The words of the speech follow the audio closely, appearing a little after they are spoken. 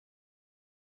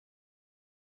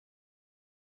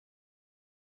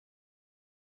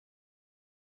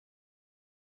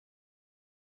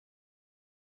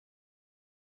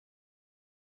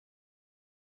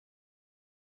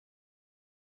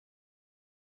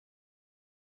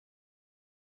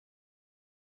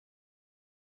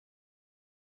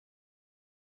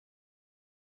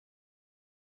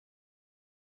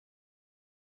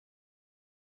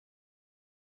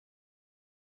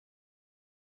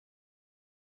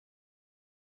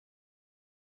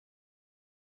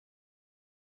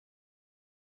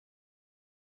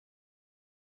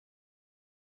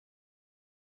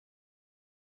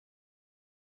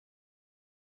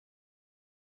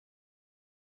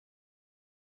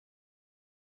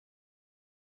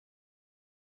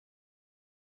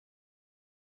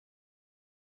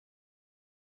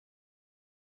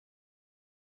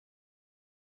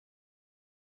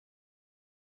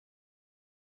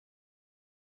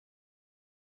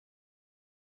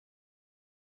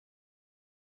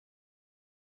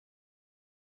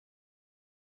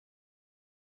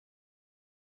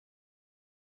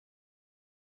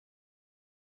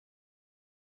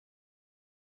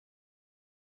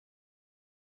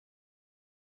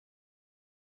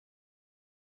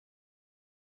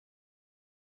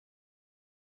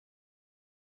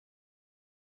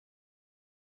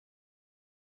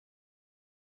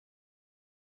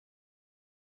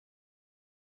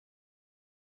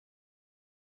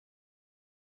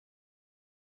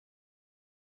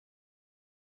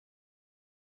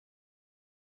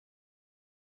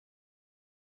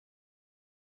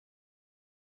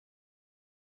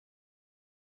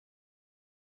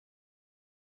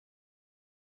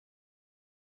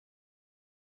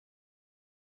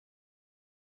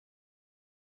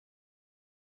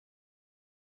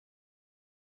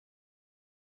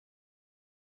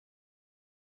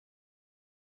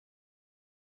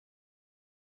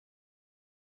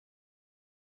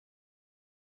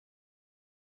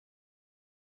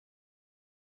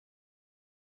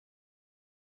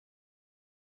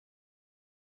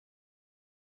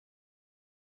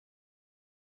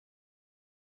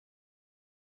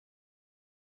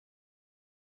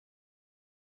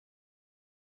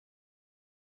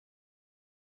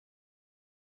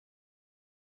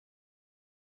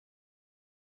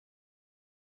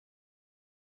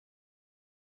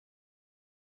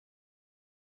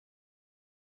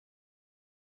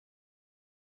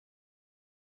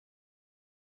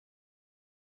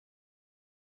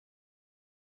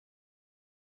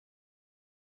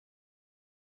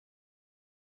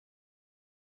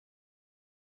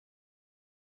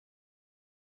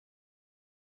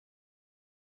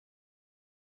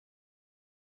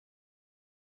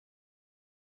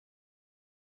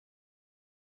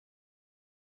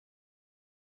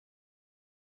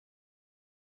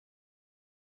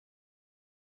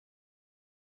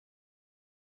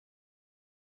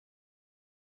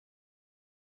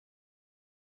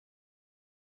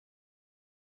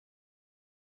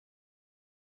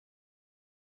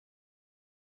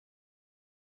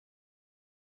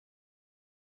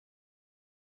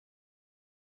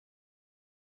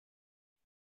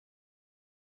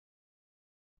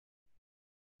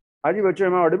हाँ जी बच्चों,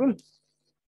 M I audible?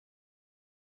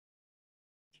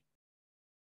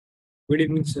 Good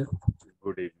evening sir.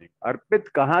 Good evening. अर्पित,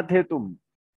 कहाँ थे तुम?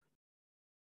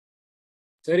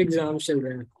 सर एग्जाम चल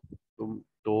रहे हैं। तुम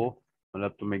तो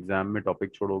मतलब तुम एग्जाम में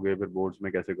टॉपिक छोड़ोगे फिर बोर्ड्स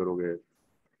में कैसे करोगे?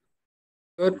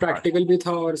 और प्रैक्टिकल भी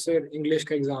था और सर इंग्लिश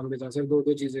का एग्जाम भी था सर, दो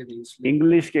दो चीजें थी इसलिए।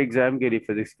 इंग्लिश के एग्जाम के लिए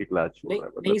फिजिक्स की क्लास छोड़ नहीं रहा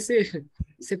है नहीं मतलब?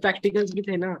 से प्रैक्टिकल्स भी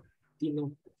थे ना, तीनों।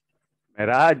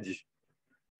 महराज,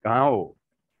 कहाँ हो?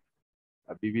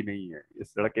 अभी भी नहीं है?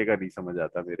 इस लड़के का नहीं समझ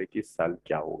आता मेरे कि इस साल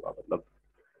क्या होगा मतलब।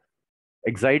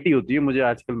 एग्जाइटी होती है मुझे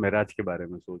आजकल महराज के बारे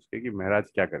में सोच के कि महराज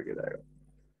क्या करके जाएगा।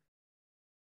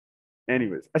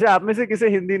 एनीवेज, अच्छा, आप में से किसे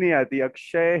हिंदी नहीं आती?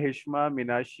 Akshay, हिश्मा,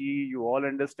 Meenakshi, you all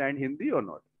understand Hindi और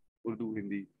not? Urdu,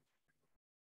 Hindi?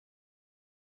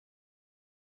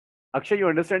 Akshay, you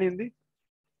understand Hindi?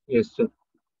 Yes, sir.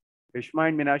 हिश्मा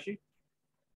and Meenakshi?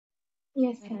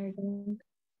 Yes, I do.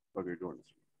 Okay, don't.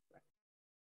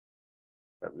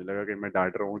 मुझे लगा कि मैं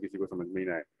डांट रहा हूँ, किसी को समझ में ही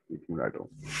ना आए कि क्यों डांट रहा हूँ।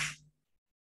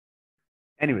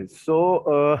 Anyways,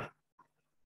 so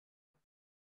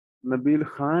Nabil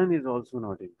Khan is also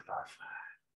not in class.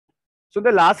 So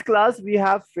the last class we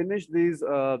have finished these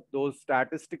those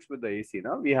statistics with the AC.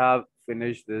 Now we have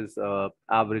finished this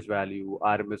average value,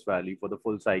 RMS value for the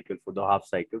full cycle, for the half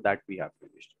cycle, that we have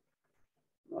finished.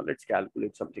 Now let's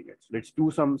calculate something else. Let's do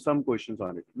some questions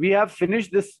on it. We have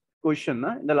finished this question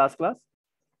in the last class.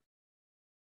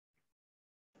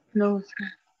 No,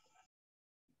 sir.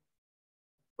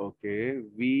 Okay,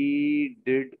 we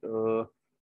did.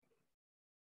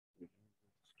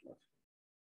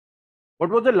 What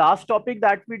was the last topic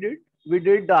that we did? We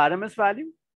did the RMS value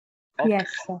of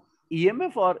Yes, sir.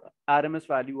 EMF or RMS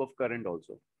value of current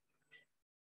also?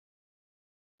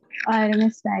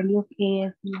 RMS value of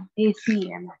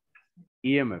ACM.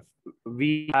 EMF. We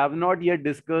have not yet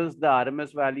discussed the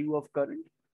RMS value of current.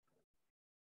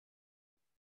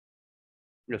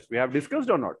 Yes, we have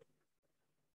discussed or not?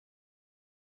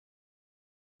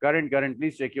 Current,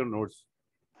 please check your notes.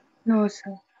 No,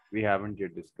 sir. We haven't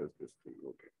yet discussed this thing.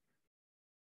 Okay.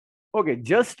 Okay,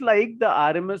 just like the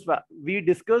RMS, we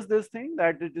discussed this thing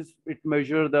that it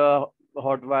measure the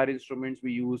hot wire instruments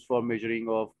we use for measuring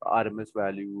of RMS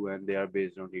value, and they are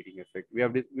based on heating effect.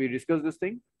 We discussed this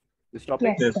thing, this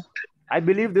topic. Yes, Yes. sir. I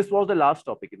believe this was the last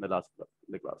topic in the last class.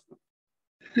 In the class.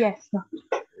 Yes, sir.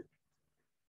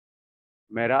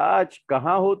 महराज,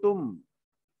 कहाँ हो तुम?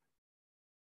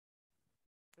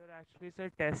 Sir actually sir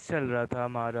test चल रहा था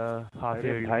हमारा half अरे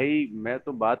yearly. भाई, मैं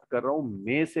तो बात कर रहा हूँ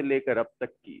मई से लेकर अब तक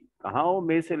की। कहाँ हो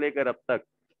मई से लेकर अब तक?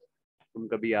 तुम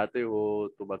कभी आते हो,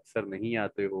 तुम अक्सर नहीं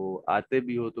आते हो, आते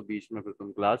भी हो तो बीच में फिर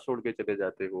तुम क्लास छोड़ के चले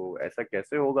जाते हो। ऐसा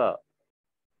कैसे होगा?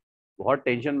 बहुत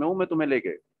टेंशन में हूं मैं तुम्हें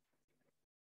लेके।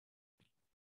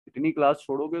 इतनी क्लास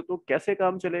छोड़ोगे तो कैसे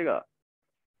काम चलेगा?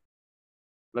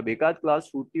 मतलब एक आध क्लास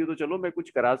छूटती है तो चलो मैं कुछ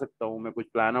करा सकता हूँ, मैं कुछ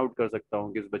प्लान आउट कर सकता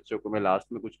हूँ कि इस बच्चों को मैं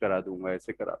लास्ट में कुछ करा दूंगा,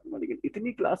 ऐसे करा दूंगा, लेकिन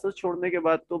इतनी क्लासेस छोड़ने के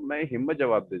बाद तो मैं हिम्मत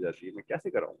जवाब दे जाती है, मैं कैसे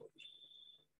कराऊंगा?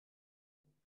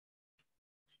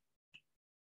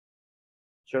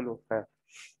 चलो है,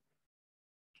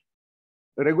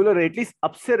 रेगुलर एटलीस्ट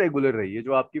अब से रेगुलर रहिए।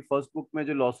 जो आपकी फर्स्ट बुक में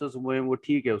जो लॉसेस हुए हैं वो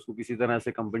ठीक है, उसको किसी तरह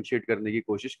से कंपनसेट करने की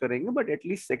कोशिश करेंगे, बट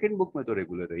एटलीस्ट सेकंड बुक में तो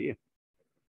रेगुलर रहिए।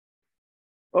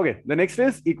 Okay, the next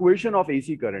is equation of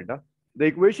AC current. The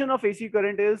equation of AC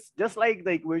current is just like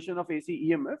the equation of AC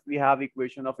EMF. We have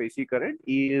equation of AC current.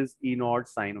 E is E naught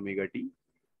sin omega t.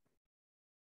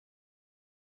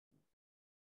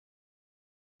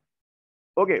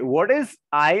 Okay, what is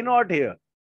I naught here?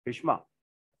 Hishma.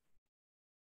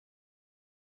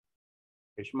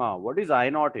 Hishma, what is I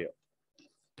naught here?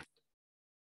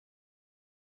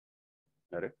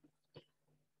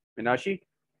 Minashi,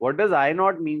 what does I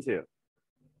naught means here?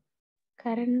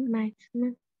 Current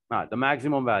maximum. The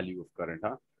maximum value of current.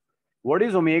 What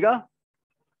is omega?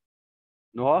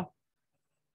 Noah?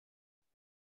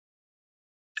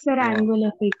 Sir, No.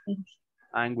 angular frequency.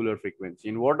 Angular frequency.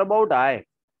 And what about I?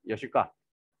 Yashika?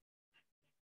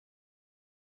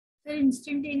 Sir,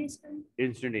 instantaneous current.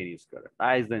 Instantaneous current.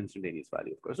 I is the instantaneous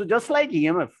value of current. So just like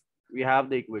EMF, we have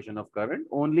the equation of current.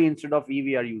 Only instead of E,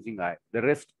 we are using I. The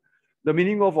rest, the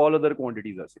meaning of all other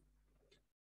quantities are same.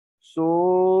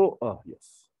 So,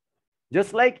 yes.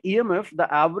 Just like EMF, the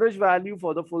average value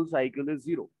for the full cycle is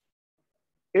 0.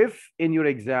 If in your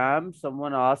exam,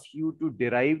 someone asks you to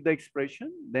derive the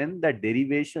expression, then the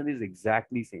derivation is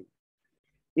exactly same.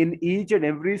 In each and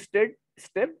every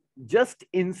step, just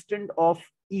instant of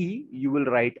E, you will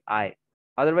write I.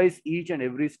 Otherwise, each and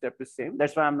every step is same.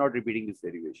 That's why I'm not repeating this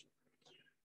derivation.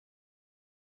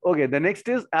 Okay, the next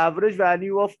is average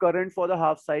value of current for the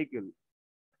half cycle.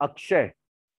 Akshay,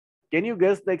 Can you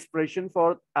guess the expression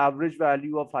for average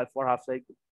value of for half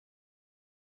cycle?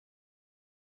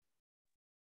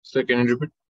 Sir, can you repeat?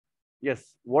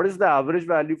 Yes. What is the average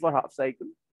value for half cycle?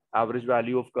 Average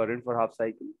value of current for half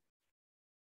cycle?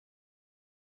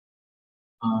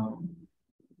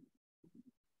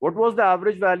 What was the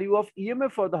average value of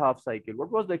EMF for the half cycle?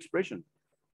 What was the expression?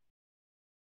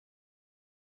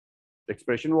 The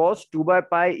expression was 2 by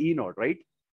pi E naught, right?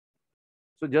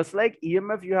 So just like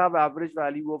EMF, you have average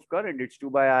value of current. It's 2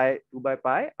 by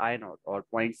pi I naught, or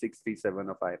 0.637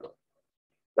 of I naught.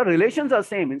 The relations are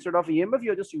same. Instead of EMF,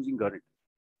 you're just using current.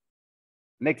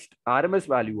 Next, RMS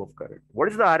value of current. What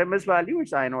is the RMS value?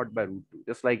 It's I naught by root 2,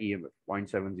 just like EMF,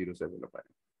 0.707 of I naught.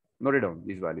 Note it down,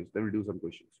 these values. Then we'll do some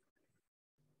questions.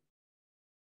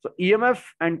 So EMF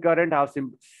and current have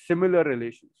similar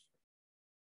relations.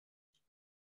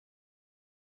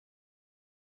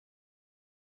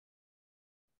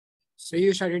 So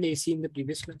you started AC in the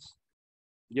previous class?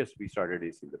 Yes, we started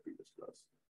AC in the previous class.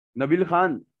 Nabil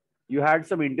Khan, you had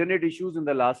some internet issues in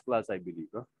the last class, I believe.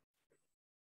 Huh?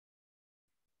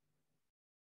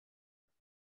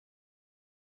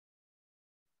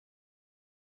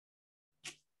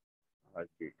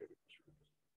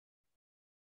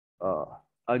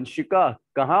 Anshika,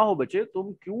 कहाँ हो बच्चे?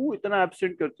 तुम क्यों इतना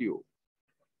absent करती हो?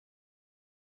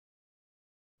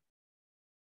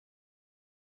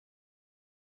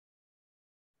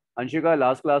 Anshika,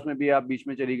 last class में भी आप बीच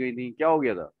में चली गई थी, क्या हो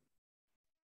गया था?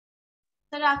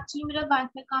 सर एक्चुअली मेरा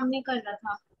वाईफाई काम नहीं कर रहा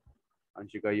था।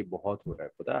 अंशिका, ये बहुत हो रहा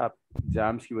है, पता है? आप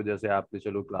एग्जाम्स की वजह से आपने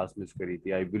चलो क्लास मिस करी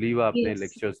थी, आई बिलीव आपने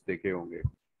लेक्चर्स देखे होंगे,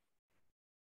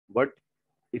 बट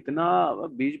इतना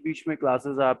बीच बीच में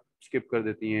क्लासेस आप स्किप कर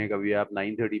देती हैं। कभी आप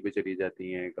 9:30 पे चली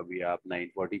जाती हैं, कभी आप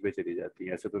 9:40 पे चली जाती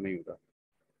हैं। ऐसे तो नहीं होता।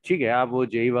 ठीक है, आप वो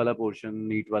जेई वाला पोर्शन,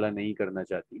 नीट वाला नहीं करना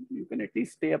चाहती, you can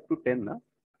at least stay up to 10 ना।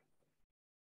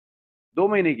 2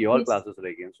 महीने की और क्लासेस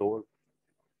रह गई हैं, सो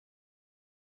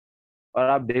और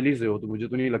आप दिल्ली से हो, तो मुझे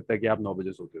तो नहीं लगता कि आप 9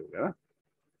 बजे सोते होगे ना।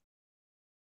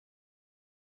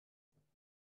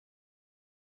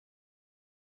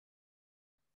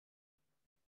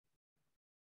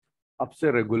 अब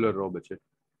से रेगुलर रहो बच्चे,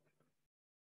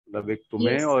 मतलब एक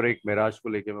तुम्हें और एक मेराज को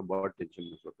लेके मैं बहुत टेंशन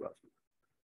में हूँ क्लास में।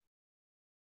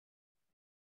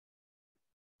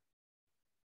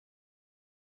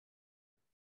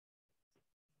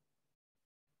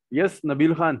 Yes,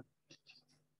 Nabil Khan.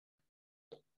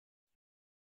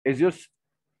 Is your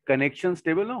connection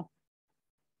stable now?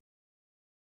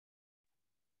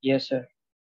 Yes, sir.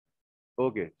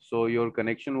 Okay, so your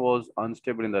connection was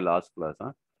unstable in the last class,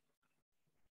 huh?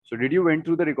 So did you went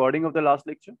through the recording of the last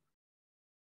lecture?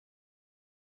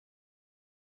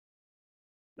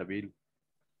 Nabil?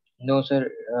 No, sir.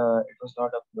 It was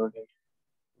not uploaded.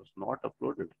 It was not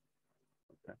uploaded.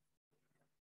 Okay.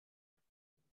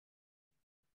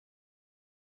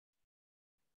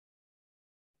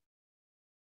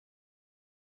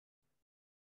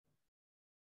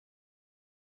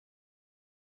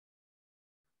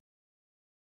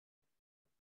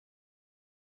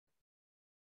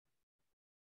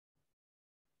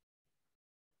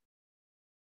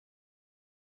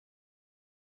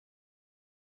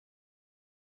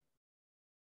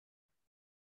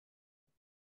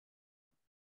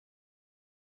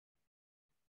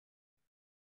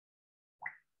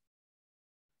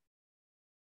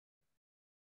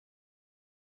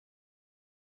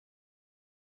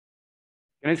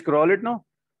 Can I scroll it now?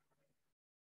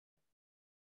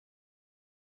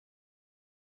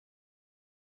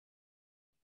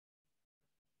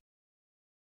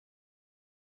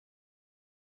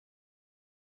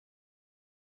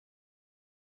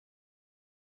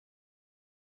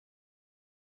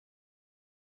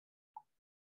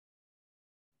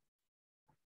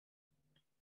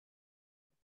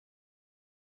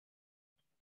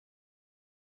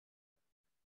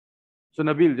 So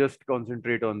Nabil, just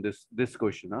concentrate on this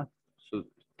question. Huh? So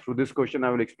through this question, I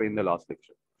will explain the last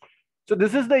lecture. So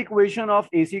this is the equation of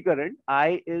AC current.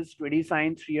 I is 20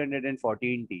 sine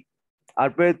 314 T.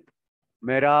 Arpit,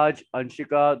 Mehraj,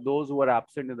 Anshika, those who were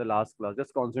absent in the last class,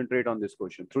 just concentrate on this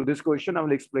question. Through this question, I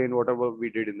will explain whatever we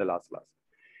did in the last class.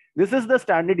 This is the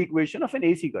standard equation of an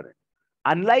AC current.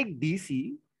 Unlike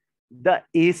DC, the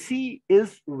AC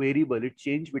is variable. It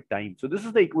changes with time. So this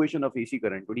is the equation of AC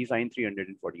current, 20 sine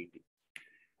 314 T.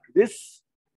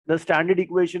 The standard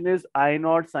equation is I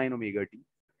naught sine omega T.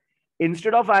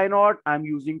 Instead of I naught, I'm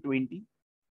using 20.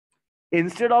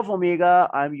 Instead of omega,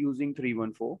 I'm using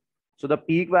 314. So the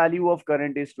peak value of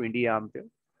current is 20 ampere.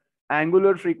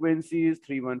 Angular frequency is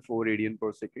 314 radian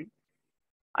per second.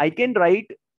 I can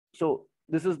write, so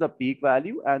this is the peak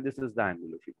value and this is the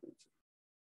angular frequency.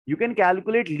 You can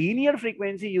calculate linear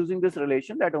frequency using this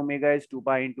relation that omega is 2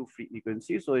 pi into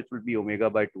frequency. So it will be omega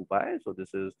by 2 pi. So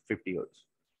this is 50 hertz.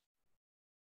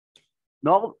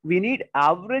 Now we need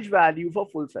average value for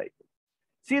full cycle.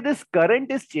 See, this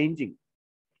current is changing.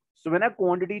 So when a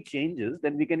quantity changes,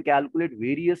 then we can calculate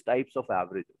various types of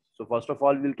averages. So first of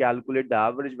all, we'll calculate the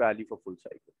average value for full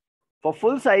cycle. For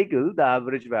full cycle, the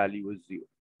average value is 0.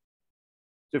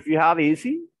 So if you have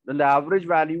AC, then the average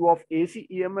value of AC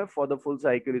EMF for the full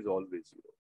cycle is always 0.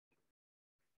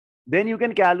 Then you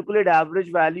can calculate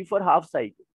average value for half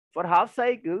cycle. For half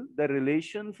cycle, the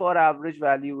relation for average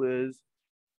value is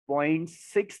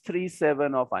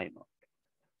 0.637 of I naught.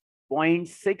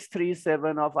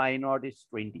 0.637 of I naught is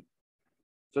 20.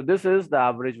 So this is the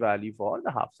average value for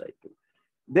the half cycle.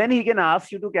 Then he can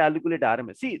ask you to calculate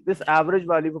RMS. See, this average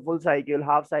value for full cycle,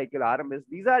 half cycle, RMS,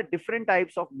 these are different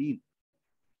types of mean,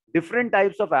 different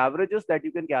types of averages that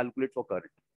you can calculate for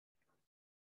current.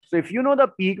 So if you know the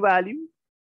peak value,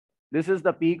 this is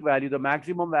the peak value, the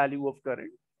maximum value of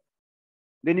current,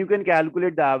 then you can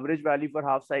calculate the average value for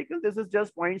half cycle. This is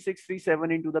just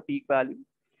 0.637 into the peak value.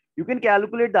 You can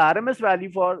calculate the RMS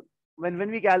value for,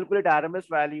 when we calculate RMS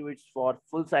value, it's for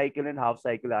full cycle and half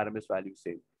cycle RMS value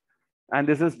same. And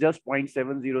this is just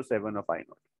 0.707 of I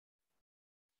naught.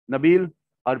 Nabil,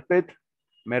 Arpit,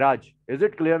 Miraj, is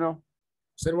it clear now?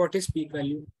 Sir, what is peak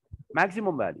value?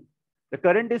 Maximum value. The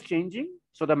current is changing.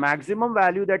 So the maximum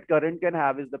value that current can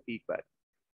have is the peak value.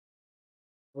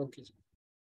 Okay.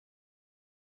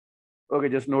 Okay,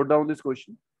 just note down this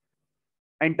question.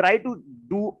 And try to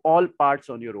do all parts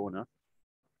on your own. Huh?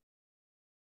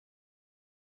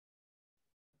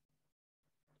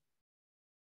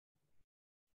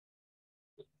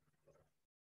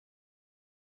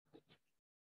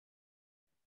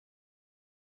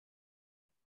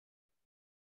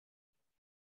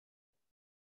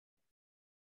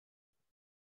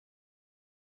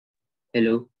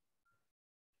 Hello.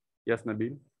 Yes,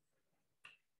 Nabil.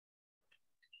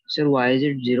 Sir, why is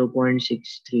it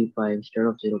 0.635 instead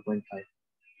of 0.5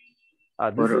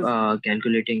 for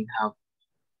calculating half?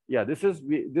 Yeah, this is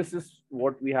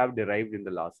what we have derived in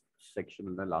the last section,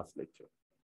 in the last lecture.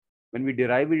 When we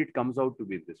derive it, it comes out to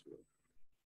be this way.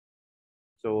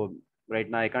 So right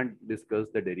now I can't discuss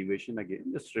the derivation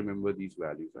again. Just remember these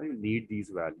values. I need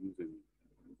these values in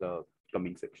the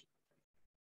coming section.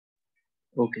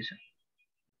 Okay, sir.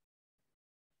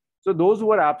 So those who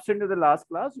are absent in the last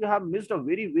class, you have missed a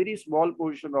very, very small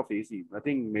portion of AC,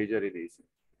 nothing major in AC.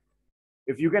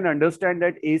 If you can understand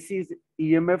that AC is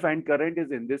EMF and current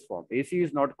is in this form. AC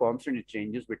is not constant, it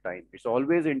changes with time. It's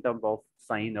always in terms of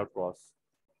sine or cos.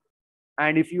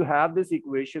 And if you have this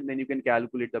equation, then you can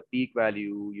calculate the peak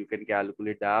value, you can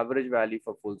calculate the average value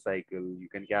for full cycle, you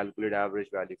can calculate average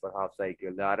value for half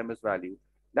cycle, the RMS value.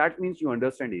 That means you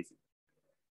understand AC.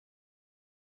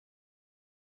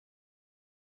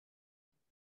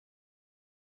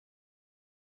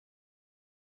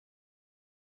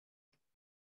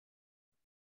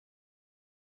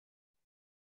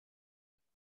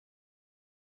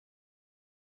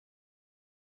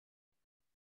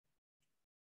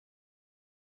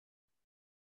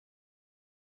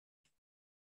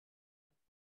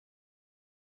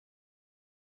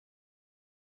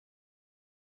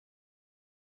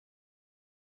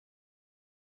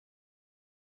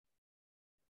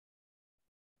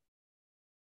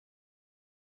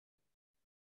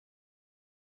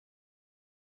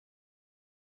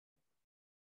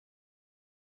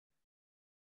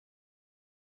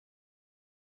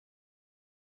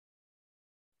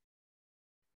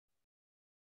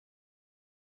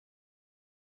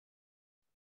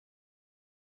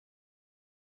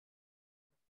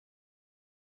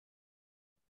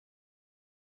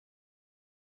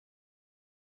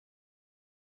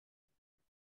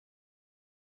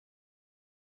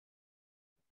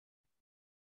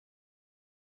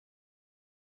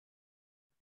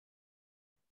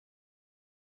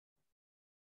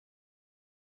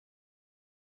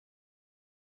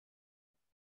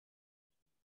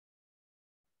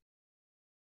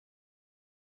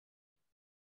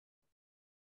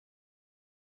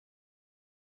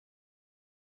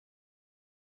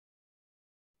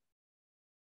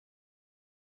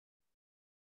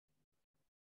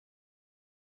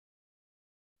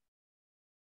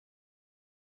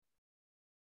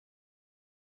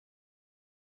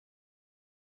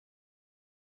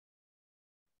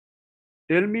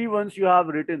 Tell me once you have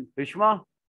written. Hishma,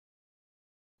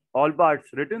 all parts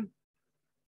written?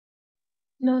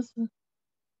 No, sir.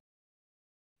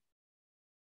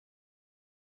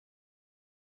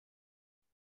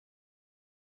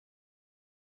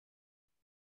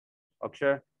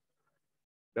 Akshay,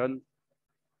 done.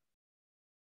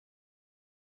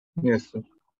 Yes, sir.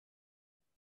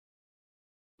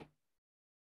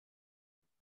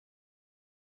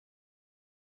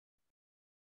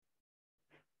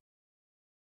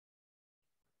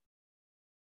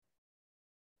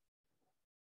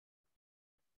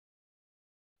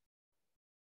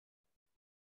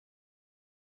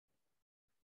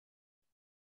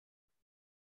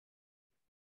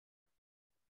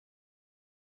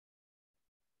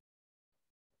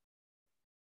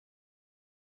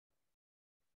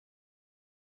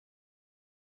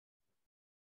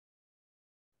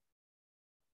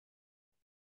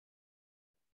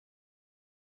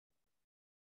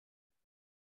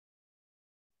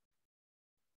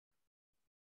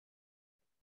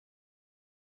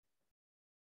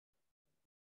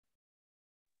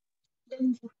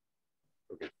 Done, sir.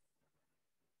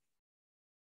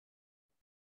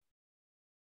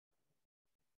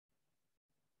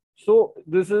 So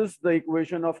this is the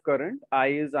equation of current. I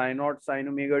is I naught sine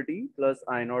omega t plus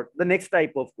I naught. The next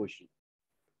type of question.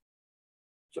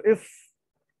 So if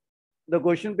the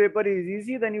question paper is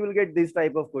easy, then you will get this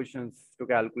type of questions to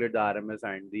calculate the RMS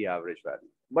and the average value.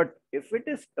 But if it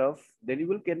is tough, then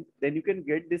you can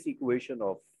get this equation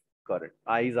of current.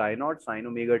 I is I naught sine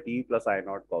omega t plus I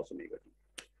naught cos omega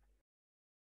t.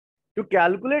 To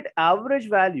calculate average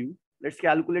value, let's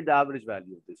calculate the average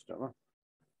value of this term.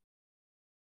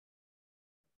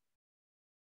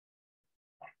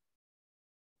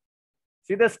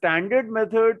 See, the standard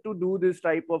method to do this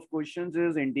type of questions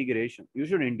is integration. You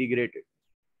should integrate it.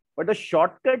 But the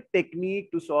shortcut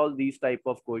technique to solve these type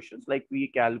of questions, like we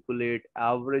calculate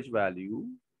average value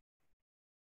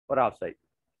for half cycle.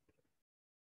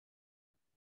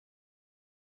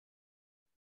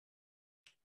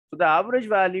 So the average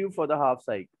value for the half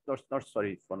cycle, not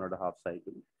a half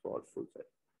cycle, for full cycle.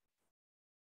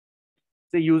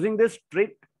 So using this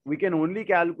trick, we can only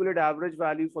calculate average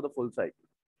value for the full cycle.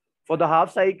 For the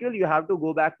half cycle, you have to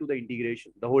go back to the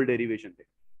integration, the whole derivation thing.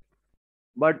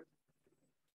 But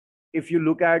if you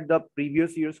look at the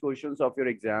previous year's questions of your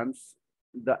exams,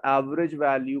 the average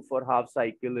value for half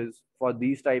cycle is for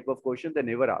these type of questions, they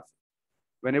never ask.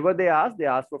 Whenever they ask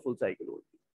for full cycle only.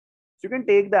 So you can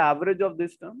take the average of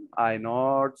this term, I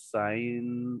naught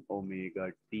sine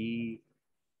omega t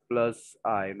plus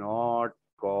I naught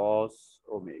cos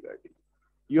omega t.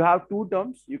 You have two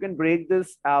terms. You can break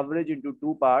this average into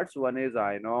two parts. One is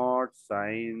I naught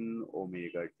sine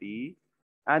omega t.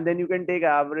 And then you can take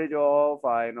average of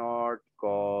I naught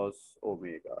cos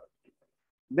omega t.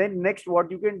 Then next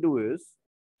what you can do is,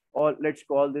 or let's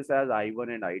call this as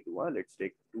I1 and I2. Let's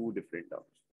take two different terms.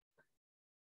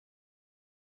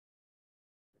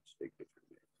 Let's take different.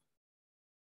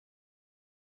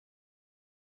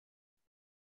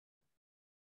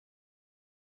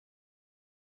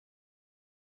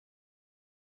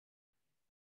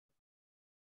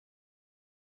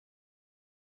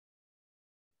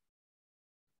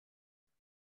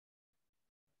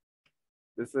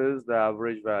 This is the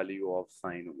average value of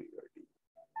sine omega t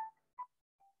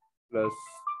plus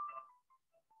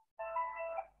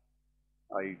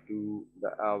I2,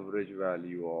 the average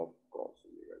value of cos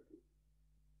omega t.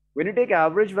 When you take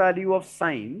average value of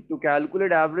sine, to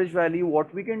calculate average value,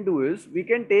 what we can do is, we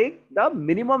can take the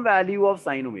minimum value of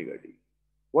sine omega t.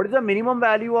 What is the minimum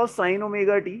value of sine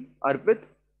omega t, Arpit?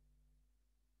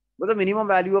 What's the minimum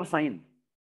value of sine?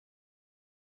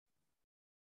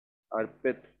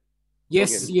 Arpit.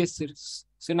 Yes, Okay. yes, sir.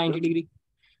 So 90 degree.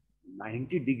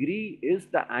 90 degree is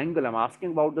the angle. I'm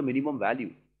asking about the minimum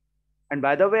value. And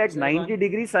by the way, at Sir, 90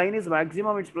 degree sine is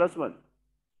maximum, it's +1.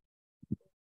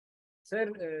 Sir,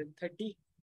 30,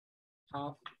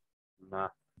 half. Nah.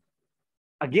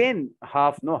 Again,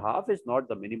 half. No, half is not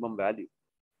the minimum value.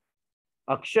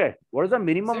 Akshay, what is the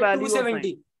minimum Sir, value of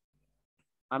 270. sine?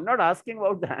 I'm not asking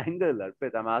about the angle,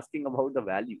 Arpit. I'm asking about the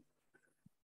value.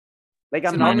 Like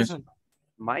I'm Sir, not -1.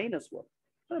 -1.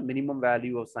 The minimum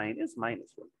value of sine is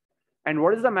 -1. And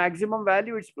what is the maximum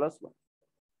value? It's +1.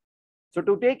 So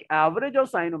to take average of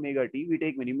sine omega t, we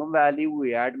take minimum value,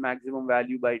 we add maximum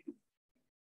value by 2.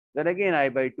 Then again, I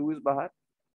by 2 is bahar.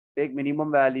 Take minimum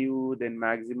value, then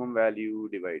maximum value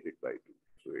divided by 2.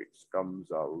 So it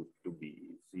comes out to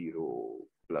be 0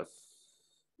 plus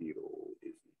 0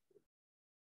 is equal.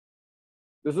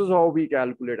 This is how we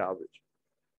calculate average.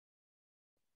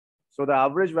 So the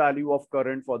average value of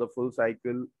current for the full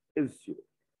cycle is 0.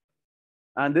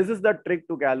 And this is the trick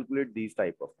to calculate these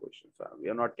type of questions. We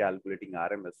are not calculating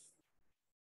RMS.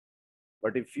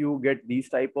 But if you get these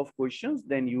type of questions,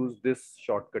 then use this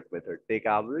shortcut method. Take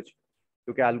average.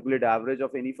 To calculate average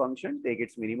of any function, take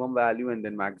its minimum value and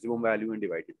then maximum value and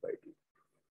divide it by 2.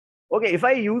 Okay, if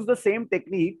I use the same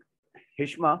technique,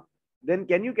 Hishma, then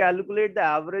can you calculate the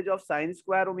average of sine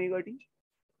square omega t?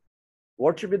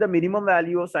 What should be the minimum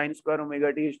value of sine square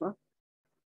omega t, Ishma?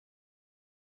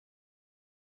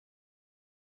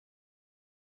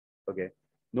 Okay.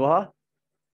 Noah,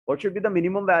 what should be the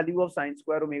minimum value of sine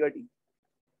square omega t?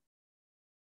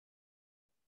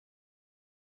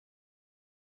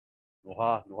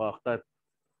 Noah Akhtar.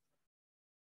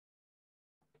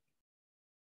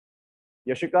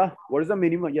 Yashika, what is the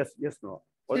minimum? Yes, Noah.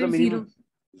 What is the minimum?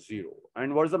 Zero.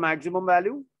 And what is the maximum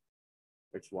value?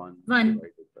 It's 1.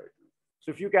 So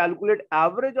if you calculate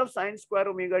average of sine square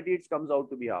omega t, it comes out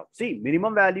to be half. See,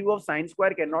 minimum value of sine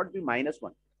square cannot be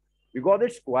 -1. Because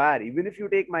it's square. Even if you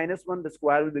take -1, the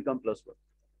square will become +1.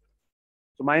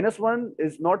 So -1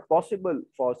 is not possible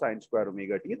for sine square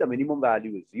omega t. The minimum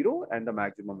value is 0 and the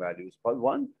maximum value is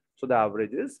 1. So the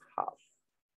average is half.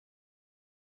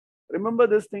 Remember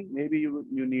this thing. Maybe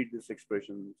you need this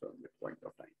expression at this point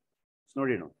of time. It's not,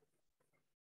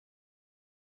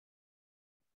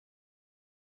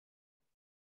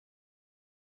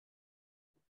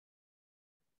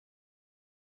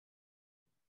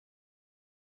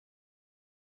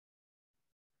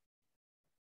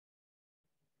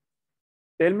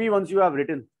 Tell me once you have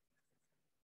written.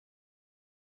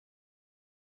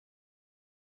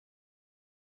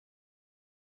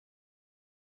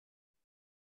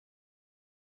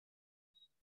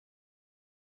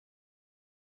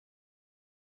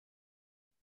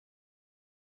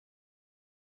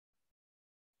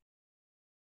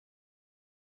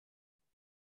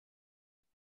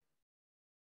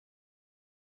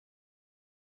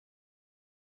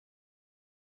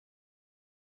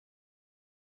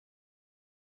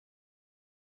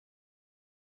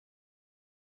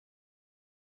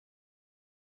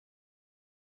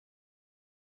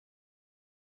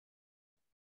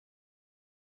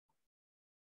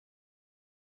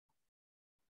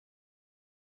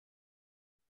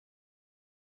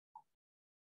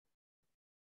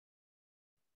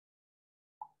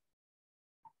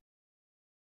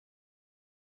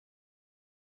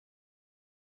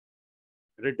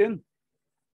 Written?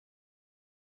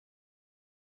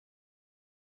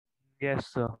 Yes,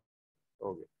 sir.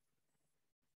 Okay.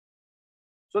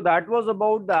 So that was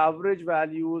about the average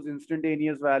values,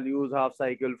 instantaneous values, half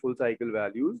cycle, full cycle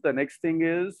values. The next thing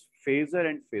is phasor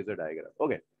and phasor diagram.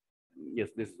 Okay. Yes,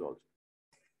 this is also.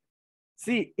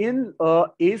 See, in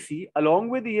AC, along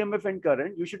with EMF and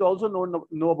current, you should also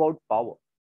know about power.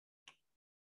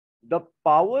 The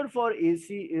power for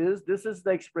AC is, this is the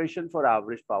expression for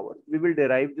average power. We will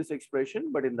derive this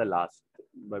expression, but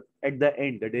at the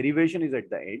end, the derivation is at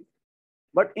the end.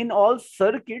 But in all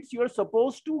circuits, you are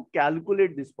supposed to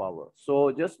calculate this power.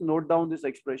 So just note down this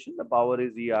expression. The power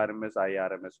is E RMS, I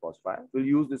RMS cos phi. We'll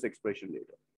use this expression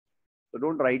later. So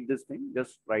don't write this thing.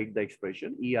 Just write the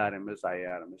expression E RMS, I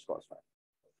RMS cos phi.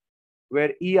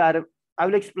 Where I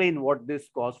will explain what this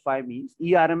cos phi means.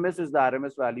 E RMS is the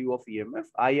RMS value of EMF.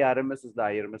 I RMS is the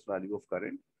IRMS value of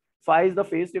current. Phi is the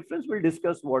phase difference. We'll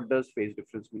discuss what does phase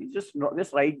difference mean. Just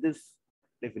write this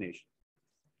definition.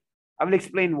 I will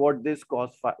explain what this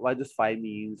cos phi, why this phi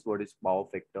means, what is power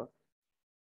factor.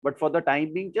 But for the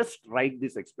time being, just write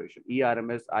this expression. E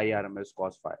RMS, I RMS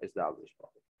cos phi is the average power.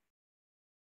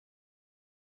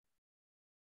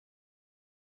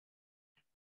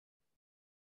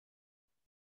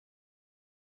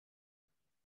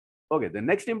 Okay, the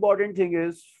next important thing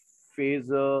is phase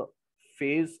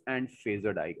and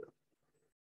phasor diagram.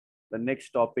 The next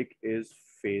topic is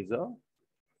phasor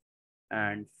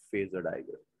and phasor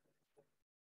diagram.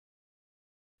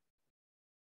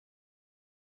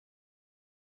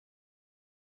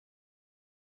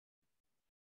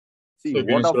 See,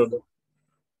 what of...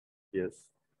 Yes.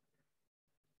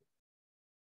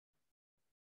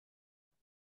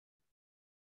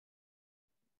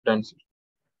 Done, sir.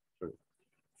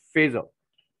 Phasor.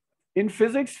 In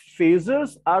physics,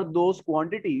 phasors are those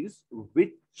quantities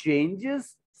which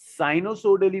changes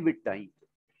sinusoidally with time.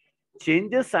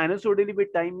 Changes sinusoidally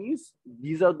with time means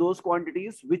these are those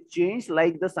quantities which change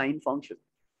like the sine function.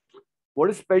 What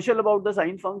is special about the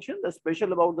sine function? The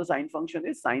special about the sine function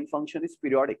is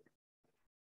periodic.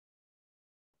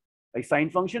 Like sine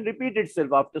function repeats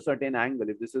itself after certain angle.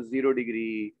 If this is 0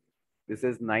 degree, this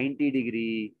is 90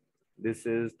 degree, this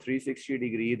is 360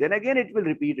 degree, then again it will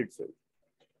repeat itself.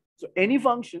 So any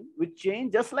function which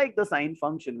change just like the sine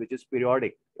function, which is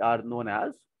periodic, are known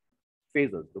as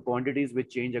phasors, the quantities which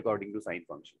change according to sine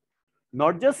function.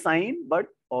 Not just sine, but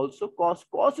also cos.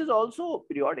 Cos is also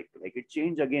periodic, like it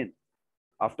change again.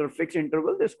 After a fixed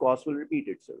interval, this cos will repeat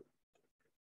itself.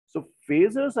 So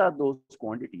phasors are those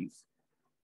quantities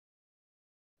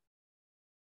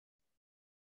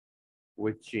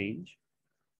which change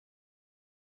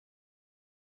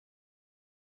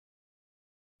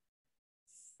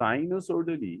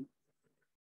sinusoidally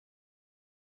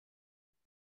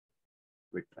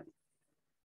with time.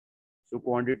 So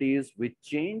quantities which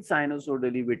change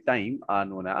sinusoidally with time are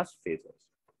known as phasors.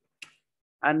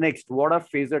 And next, what are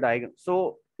phasor diagrams?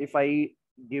 So if I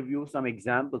give you some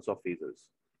examples of phasors,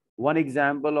 one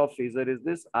example of phasor is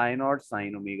this I naught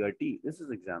sine omega t. This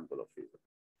is example of phasor.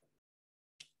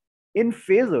 In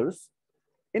phasors,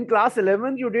 in class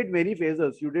 11, you did many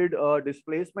phasors. You did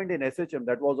displacement in SHM,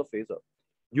 that was a phasor.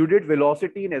 You did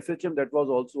velocity in SHM, that was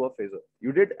also a phasor.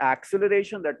 You did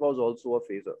acceleration, that was also a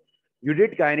phasor. You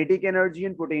did kinetic energy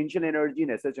and potential energy in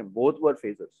SHM, both were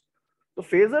phasors. So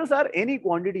phasors are any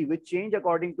quantity which change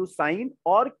according to sine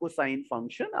or cosine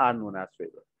function are known as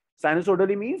phasor.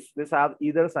 Sinusoidally means this have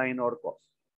either sine or cos.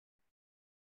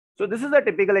 So this is a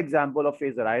typical example of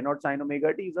phasor. I naught sine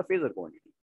omega t is a phasor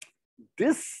quantity.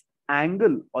 This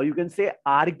angle, or you can say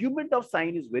argument of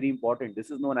sine, is very important.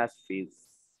 This is known as phase.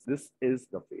 This is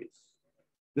the phase.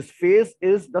 This phase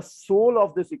is the soul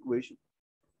of this equation.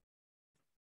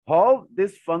 How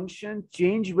this function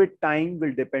change with time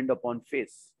will depend upon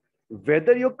phase.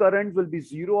 Whether your current will be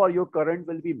zero or your current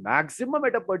will be maximum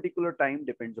at a particular time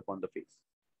depends upon the phase.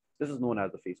 This is known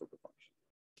as the phase of the function.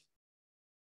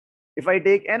 If I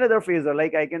take another phasor,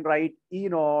 like I can write E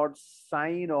naught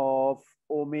sine of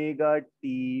omega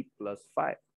t plus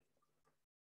phi.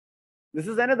 This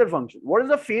is another function. What is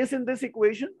the phase in this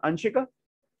equation, Anshika?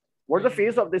 What is the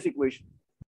phase of this equation?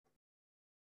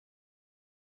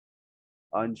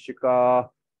 Anshika.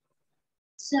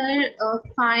 Sir,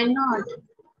 phi naught.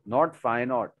 Not phi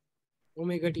naught.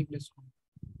 Omega t plus 1.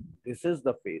 This is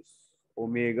the phase.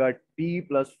 Omega t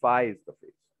plus phi is the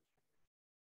phase.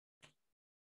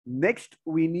 Next,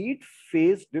 we need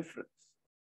phase difference.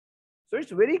 So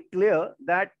it's very clear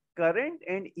that current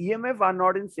and EMF are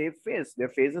not in same phase. Their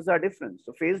phases are different.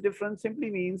 So phase difference simply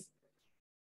means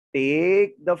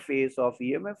take the phase of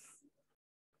EMF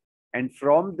and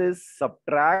from this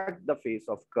subtract the phase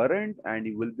of current and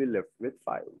you will be left with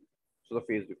phi. So the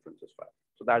phase difference is phi.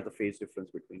 So that's the phase difference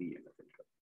between EMF and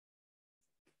current.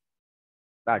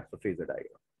 That's the phasor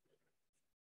diagram.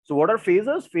 So what are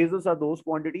phasors? Phasors are those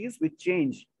quantities which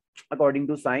change according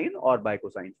to sine or by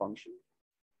cosine function.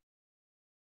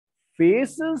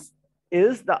 Phases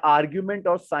is the argument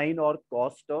of sine or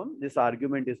cos term. This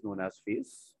argument is known as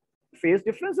phase. Phase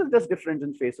difference is just difference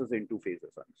in phases into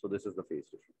phasors. So this is the phase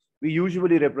difference. We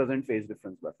usually represent phase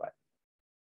difference by phi.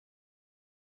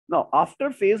 Now,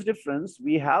 after phase difference,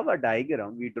 we have a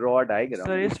diagram. We draw a diagram.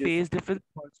 Sir, is phase difference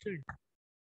constant?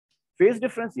 Phase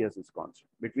difference, yes, is constant.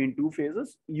 Between two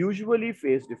phases, usually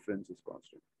phase difference is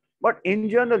constant. But in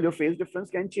general, your phase difference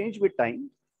can change with time.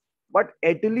 But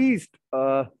at least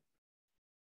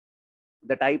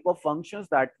the type of functions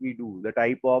that we do, the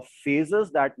type of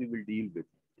phases that we will deal with,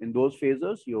 in those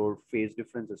phases, your phase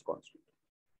difference is constant.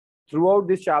 Throughout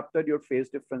this chapter, your phase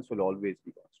difference will always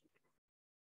be constant.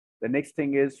 The next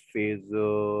thing is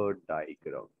phasor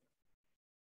diagram.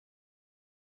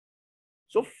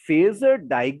 So phasor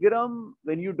diagram,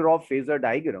 when you draw phasor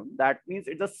diagram, that means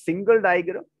it's a single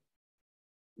diagram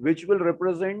which will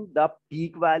represent the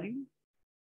peak value,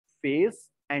 phase,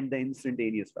 and the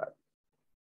instantaneous value.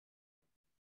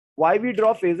 Why we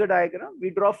draw phasor diagram? We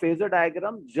draw phasor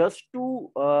diagram just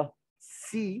to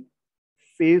see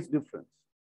phase difference.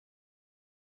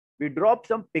 We drop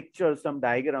some pictures, some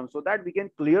diagrams, so that we can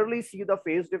clearly see the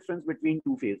phase difference between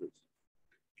two phases.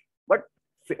 But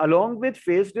along with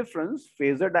phase difference,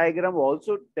 phasor diagram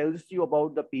also tells you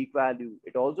about the peak value.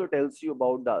 It also tells you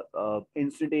about the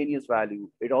instantaneous value.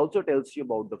 It also tells you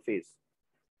about the phase.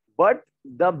 But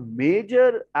the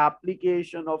major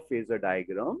application of phasor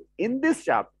diagram in this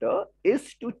chapter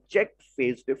is to check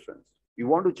phase difference. We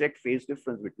want to check phase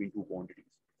difference between two quantities.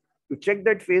 To check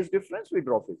that phase difference, we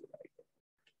draw phasor diagram.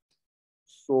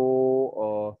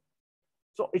 So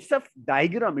it's a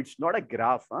diagram. It's not a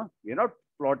graph. We're not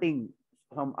plotting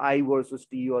some I versus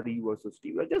T or E versus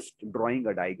T. We're just drawing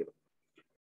a diagram.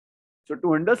 So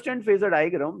to understand phasor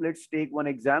diagram, let's take one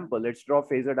example. Let's draw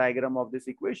phasor diagram of this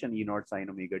equation E naught sine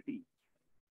omega t.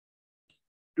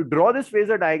 To draw this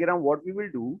phasor diagram, what we will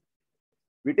do,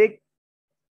 we take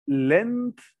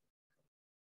length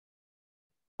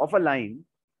of a line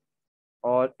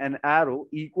or an arrow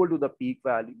equal to the peak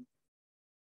value,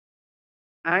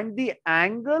 and the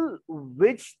angle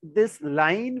which this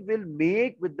line will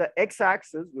make with the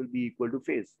x-axis will be equal to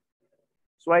phase.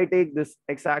 So I take this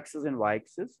x-axis and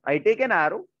y-axis. I take an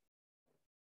arrow.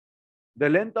 The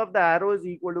length of the arrow is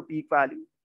equal to peak value.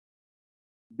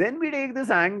 Then we take this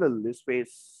angle, this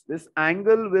phase. This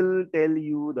angle will tell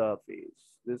you the phase.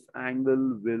 This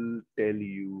angle will tell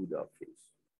you the phase.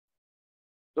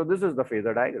 So this is the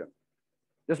phasor diagram.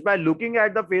 Just by looking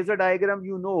at the phasor diagram,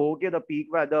 you know, okay, the peak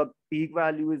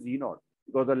value is E naught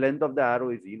because the length of the arrow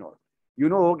is E naught. You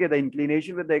know, okay, the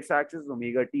inclination with the x-axis is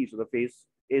omega t, so the phase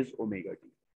is omega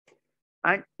t.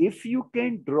 And if you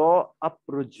can draw a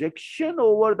projection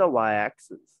over the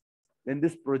y-axis, then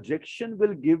this projection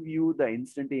will give you the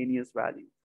instantaneous value.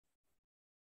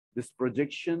 This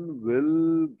projection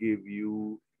will give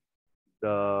you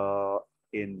the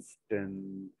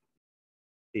instantaneous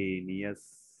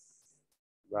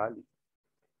value.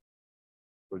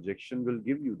 Projection will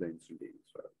give you the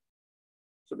instantaneous value.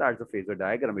 So that's the phasor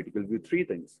diagram. It will give you three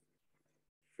things: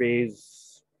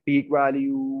 phase, peak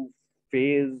value,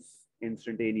 phase,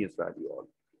 instantaneous value. All.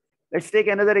 Let's take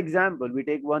another example. We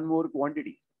take one more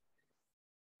quantity.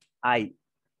 I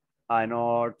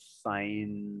naught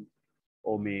sine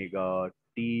omega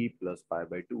t plus pi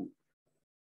by 2.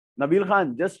 Nabil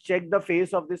Khan, just check the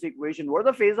phase of this equation. What is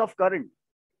the phase of current?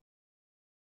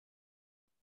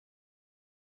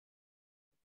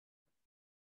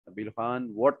 Nabil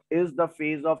Khan, what is the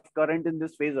phase of current in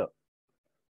this phasor?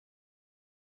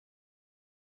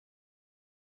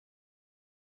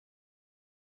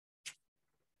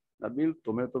 Nabil,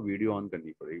 तुम्हें तो video on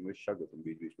करनी पड़ेगी, मुझे शक है तुम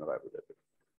बीच बीच में गायब हो जाते हो.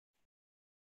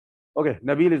 Okay,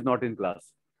 Nabil is not in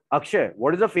class. Akshay,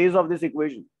 what is the phase of this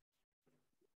equation?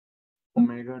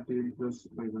 Omega t plus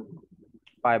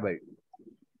Pi by 2.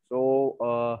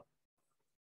 So,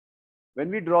 when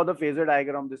we draw the phasor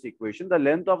diagram of this equation, the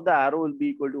length of the arrow will be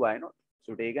equal to I naught.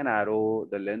 So, take an arrow,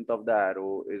 the length of the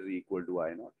arrow is equal to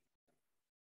I naught.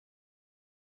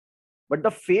 But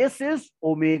the phase is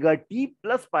omega t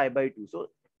plus pi by 2. So,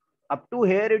 up to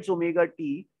here it's omega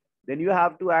t. Then you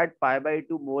have to add pi by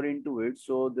 2 more into it.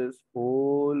 So, this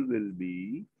whole will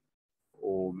be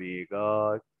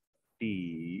omega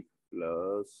t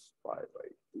plus pi by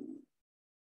 2.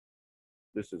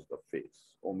 This is the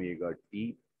phase. Omega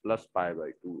t plus pi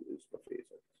by 2 is the phase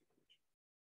of this equation.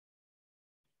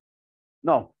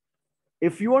 Now,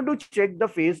 if you want to check the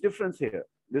phase difference here,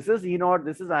 this is E naught,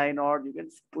 this is I naught. You can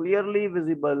clearly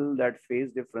visible that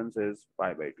phase difference is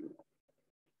pi by 2.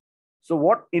 So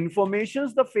what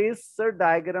informations the phasor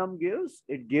diagram gives?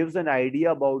 It gives an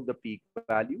idea about the peak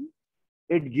value.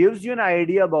 It gives you an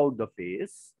idea about the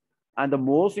phase. And the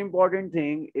most important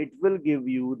thing, it will give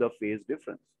you the phase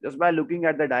difference. Just by looking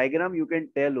at the diagram, you can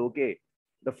tell, okay,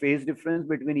 the phase difference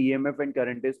between EMF and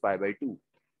current is pi by 2.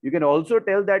 You can also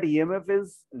tell that EMF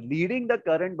is leading the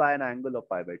current by an angle of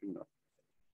pi by 2 now.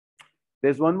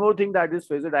 There's one more thing that this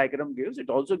phasor diagram gives. It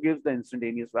also gives the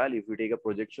instantaneous value. If you take a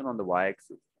projection on the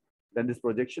y-axis, then this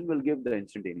projection will give the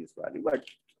instantaneous value. But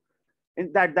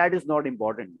in that is not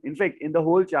important. In fact, in the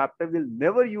whole chapter, we'll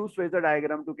never use phasor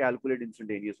diagram to calculate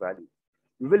instantaneous value.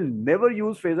 We will never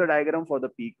use phasor diagram for the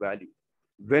peak value.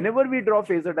 Whenever we draw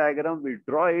phasor diagram, we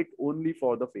draw it only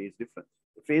for the phase difference.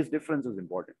 The phase difference is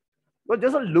important. But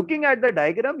just looking at the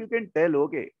diagram, you can tell,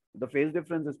 okay, the phase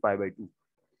difference is pi by 2.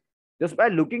 Just by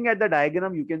looking at the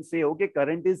diagram, you can say, okay,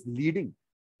 current is leading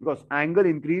because angle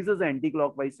increases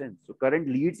anti-clockwise sense. So current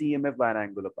leads EMF by an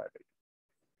angle of pi by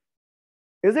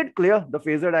 2. Is it clear, the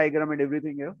phasor diagram and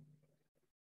everything here?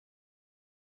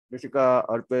 Rishika,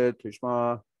 Arpit,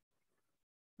 Hishma,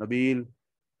 Nabil.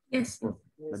 Yes, sir.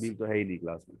 Oh, Nabil to hai nahi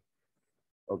class mein.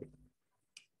 Okay.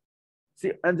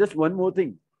 See, and just one more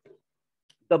thing.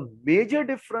 The major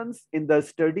difference in the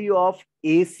study of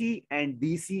AC and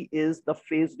DC is the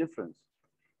phase difference.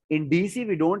 In DC,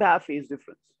 we don't have phase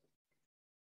difference.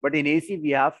 But in AC,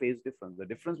 we have phase difference. The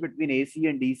difference between AC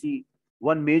and DC,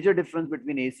 one major difference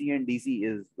between AC and DC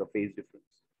is the phase difference.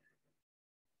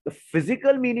 The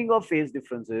physical meaning of phase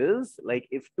difference is like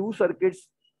if two circuits,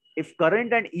 if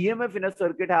current and EMF in a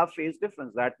circuit have phase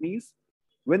difference, that means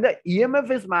when the EMF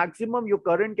is maximum, your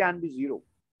current can be zero.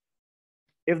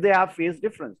 If they have phase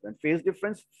difference, then phase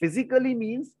difference physically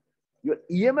means your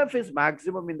EMF is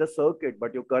maximum in the circuit,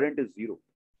 but your current is zero.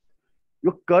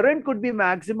 Your current could be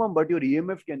maximum, but your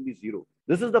EMF can be zero.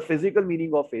 This is the physical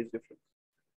meaning of phase difference.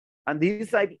 And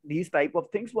these type of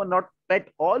things were not at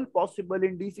all possible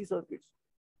in DC circuits.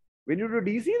 When you do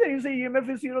DC, then you say EMF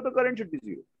is zero, the current should be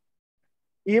zero.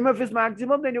 EMF is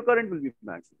maximum, then your current will be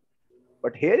maximum.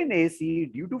 But here in AC,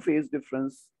 due to phase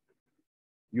difference,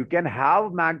 you can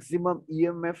have maximum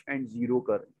EMF and zero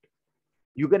current.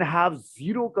 You can have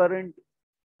zero current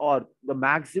or the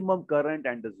maximum current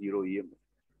and the zero EMF.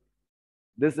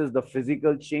 This is the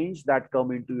physical change that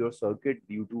come into your circuit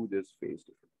due to this phase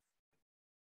difference.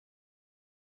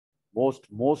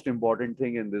 Most important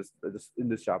thing in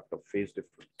this chapter, phase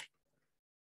difference.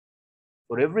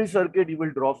 For every circuit, you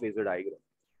will draw phasor diagram.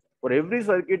 For every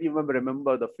circuit, you will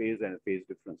remember the phase and phase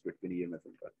difference between EMF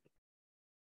and current.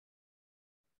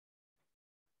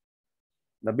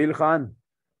 Nabil Khan,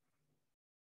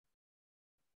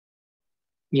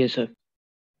 Yes, sir.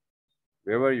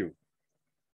 where were you?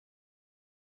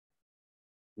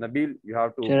 Nabil, you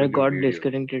have to Sir, I open your got video.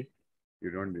 disconnected.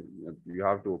 You don't. You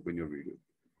have to open your video.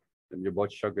 मुझे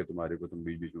बहुत शक है तुम्हारे को, तुम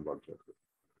बीच-बीच में बात करते हो.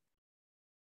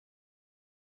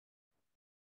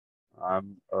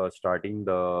 I'm starting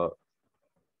the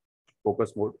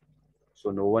focus mode,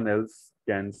 so no one else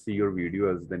can see your video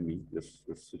else than me. Just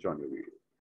switch on your video.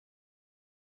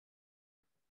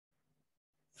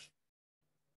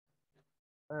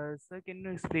 Sir, can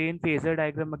you explain phasor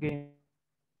diagram again?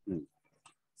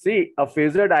 See, a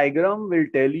phasor diagram will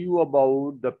tell you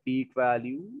about the peak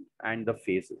value and the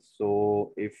phases.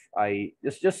 So if I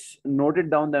just note it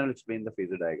down, then I'll explain the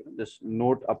phasor diagram. Just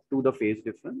note up to the phase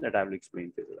difference that I will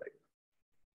explain phasor diagram.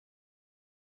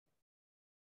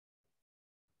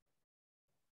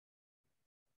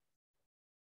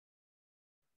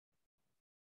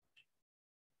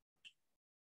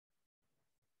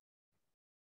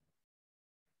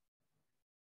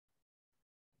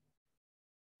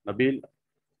 Nabil,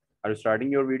 are you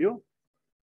starting your video?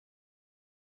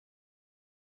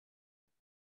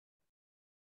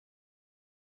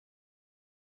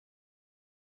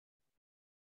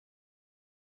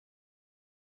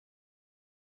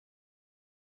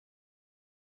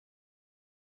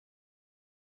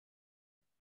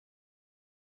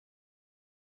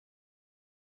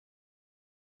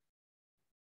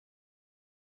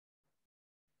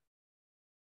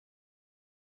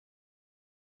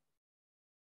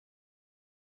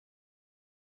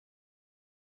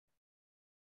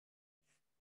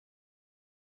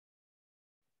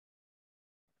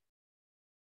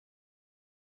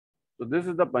 So this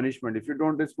is the punishment. If you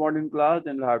don't respond in class,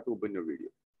 then you'll have to open your video.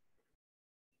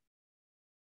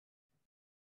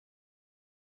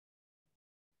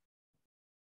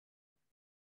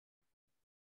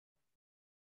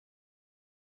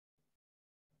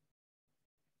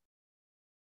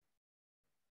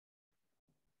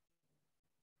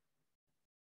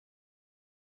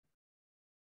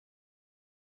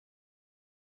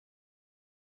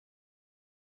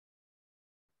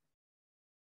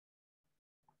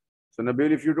 So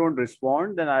Nabil, if you don't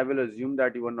respond, then I will assume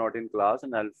that you are not in class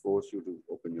and I'll force you to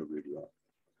open your video.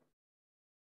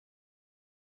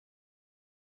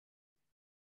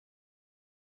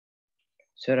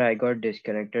 Sir, I got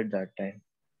disconnected that time.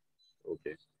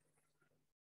 Okay.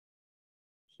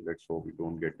 So let's hope we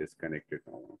don't get disconnected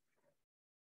now.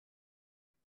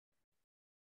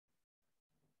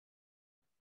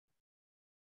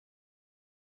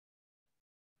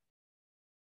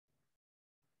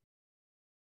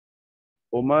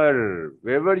 Omar,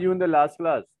 where were you in the last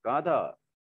class? कहाँ था?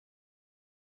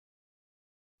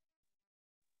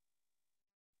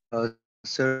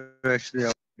 Sir, actually, I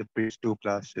was in the previous two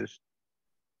classes.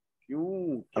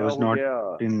 क्यों? I क्या was हो not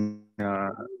गया? in.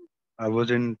 I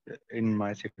wasn't in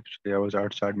my city. I was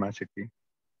outside my city.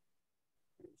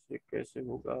 ये कैसे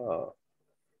होगा?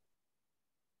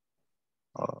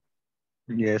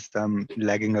 Yes, I'm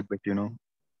lagging a bit.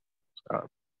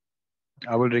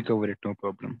 I will recover it. No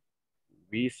problem.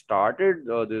 We started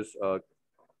this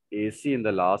AC in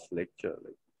the last lecture,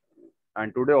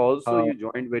 and today also Uh, you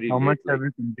joined very how much late, have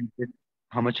you completed?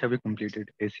 How much have you completed,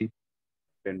 AC?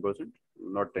 10%,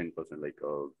 not 10%,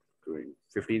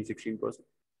 15, 16%.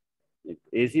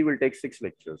 AC will take 6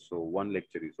 lectures, so one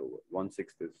lecture is over.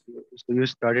 1/6 is So you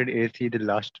started AC the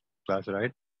last class,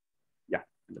 right? yeah,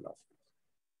 in the last.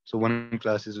 So one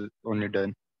class is only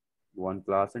done. One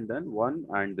class and then one,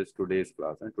 and this today's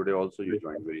class, and today also you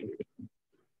joined very late.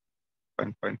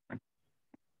 Fine.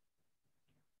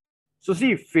 So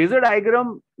see, phasor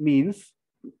diagram means,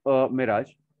 Miraj,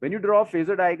 when you draw a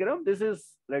phasor diagram, this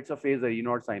is, let's say, phasor E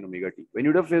naught sine omega t. When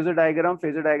you do a phasor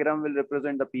diagram will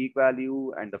represent the peak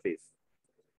value and the phase.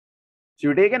 So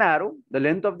you take an arrow, the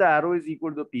length of the arrow is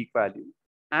equal to the peak value,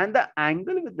 and the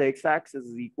angle with the x-axis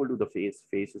is equal to the phase.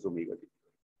 Phase is omega t.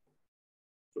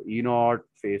 So E naught,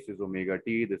 phase is omega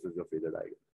t. This is your phasor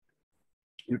diagram.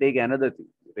 You take another thing,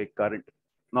 you take current.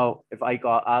 Now, if I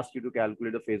ask you to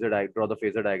calculate the phasor diagram, draw the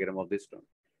phasor diagram of this term,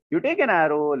 you take an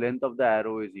arrow, length of the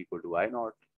arrow is equal to I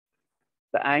naught.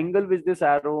 The angle which this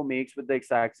arrow makes with the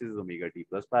x-axis is omega t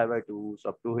plus pi by 2. So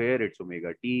up to here, it's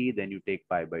omega t. Then you take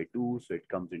pi by 2. So it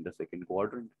comes in the second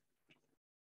quadrant.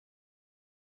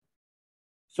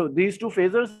 So these two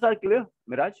phasors are clear,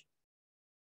 Miraj?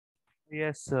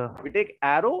 Yes, sir. We take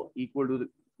arrow equal to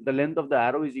the length of the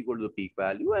arrow is equal to the peak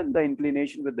value, and the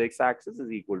inclination with the x-axis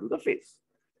is equal to the phase.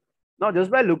 Now,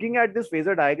 just by looking at this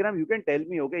phasor diagram, you can tell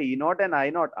me, okay, E naught and I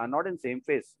naught are not in same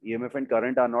phase. EMF and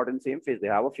current are not in same phase. They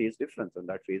have a phase difference, and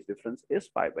that phase difference is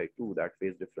pi by 2. That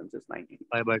phase difference is 90 degrees.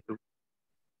 Pi by 2.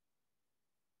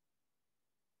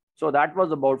 So that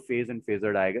was about phase and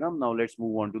phasor diagram. Now let's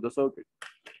move on to the circuit.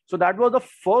 So that was the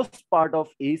first part of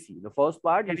AC. The first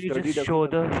part Can we you studied. just show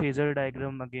the phasor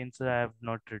diagram again, sir? I have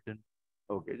not written.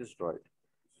 Okay, just draw it.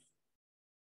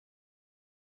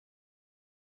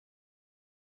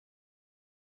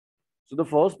 So the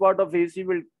first part of AC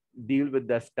will deal with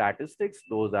the statistics,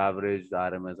 those average,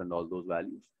 RMS, and all those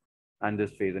values, and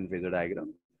this phase and phasor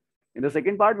diagram. In the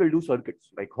second part, we'll do circuits,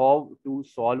 like how to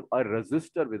solve a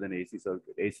resistor with an AC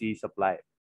circuit, AC supply,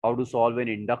 how to solve an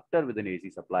inductor with an AC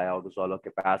supply, how to solve a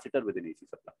capacitor with an AC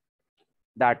supply.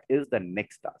 That is the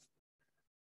next task.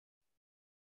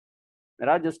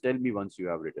 Mira, just tell me once you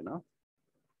have written, huh?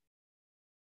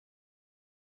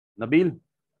 Nabil,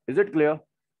 is it clear?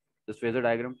 This phasor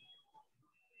diagram?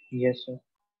 Yes, sir.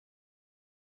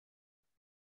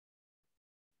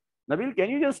 Nabil, can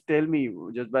you just tell me,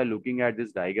 just by looking at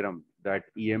this diagram, that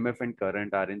EMF and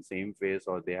current are in same phase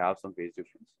or they have some phase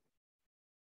difference?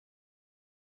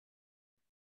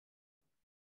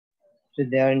 So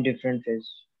they are in different phase.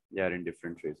 They are in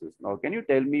different phases. Now, can you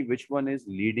tell me which one is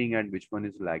leading and which one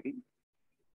is lagging?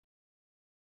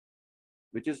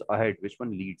 Which is ahead? Which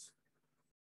one leads?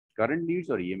 Current leads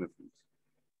or EMF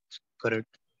leads?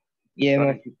 Correct.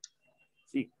 EMF.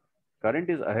 See, current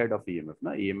is ahead of EMF.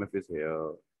 Na? EMF is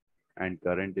here and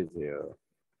current is here.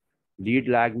 Lead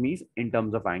lag means in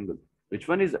terms of angle. Which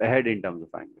one is ahead in terms of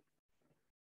angle?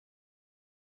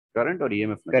 Current or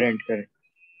EMF? Current.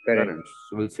 Current.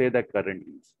 So we'll say that current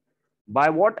leads. By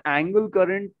what angle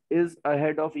current is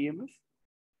ahead of EMF?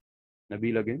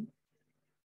 Nabil again?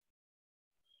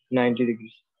 90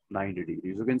 degrees. 90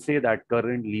 degrees. You can say that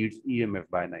current leads EMF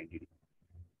by 90 degrees.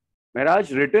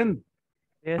 Miraj, written?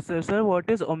 Yes, sir. Sir, what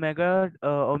is omega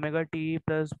t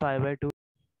plus pi by 2?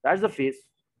 That's the phase.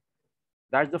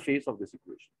 That's the phase of this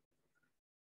equation.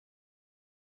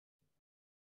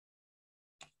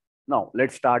 Now,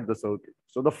 let's start the circuit.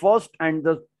 So the first and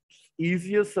the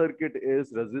easiest circuit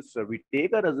is resistor. We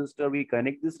take a resistor, we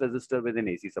connect this resistor with an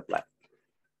AC supply.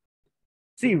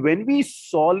 See, when we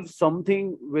solve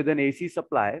something with an AC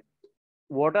supply,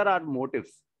 what are our motives?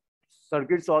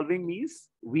 Circuit solving means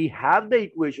we have the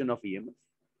equation of EMF.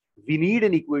 We need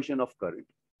an equation of current.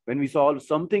 When we solve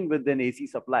something with an AC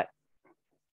supply,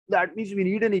 that means we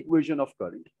need an equation of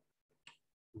current.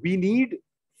 We need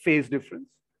phase difference.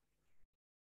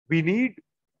 We need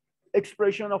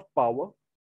expression of power.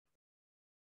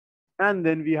 And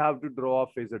then we have to draw a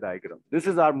phasor diagram. This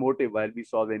is our motive while we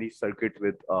solve any circuit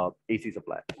with AC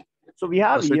supply. So we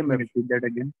have Also, can you EMF. repeat that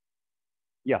again?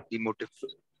 Yeah. The motive.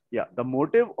 Yeah. The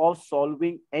motive of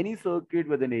solving any circuit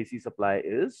with an AC supply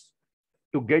is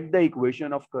to get the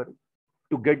equation of current,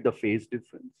 to get the phase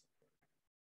difference,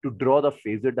 to draw the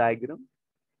phasor diagram,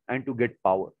 and to get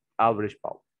power, average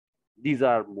power. These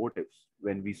are motives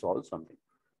when we solve something.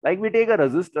 Like we take a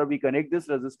resistor, we connect this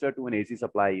resistor to an AC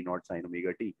supply E naught sin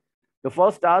omega t. The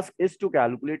first task is to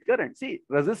calculate current. See,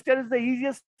 resistor is the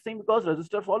easiest thing because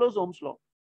resistor follows Ohm's law.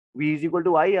 V is equal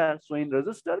to IR. So in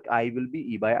resistor, I will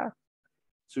be E by R.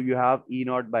 So you have E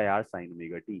naught by R sin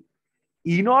omega t.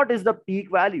 E naught is the peak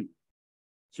value.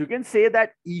 So you can say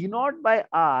that E naught by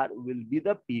R will be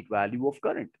the peak value of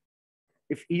current.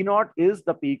 If E naught is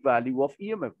the peak value of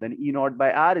EMF, then E naught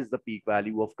by R is the peak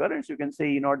value of current. So you can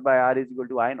say E naught by R is equal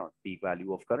to I naught, peak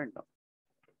value of current now.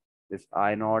 This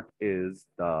I naught is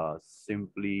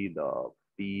simply the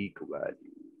peak value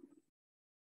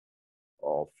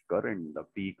of current. The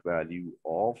peak value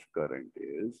of current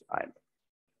is I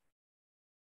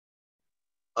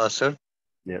naught. Sir?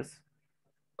 Yes.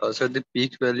 So the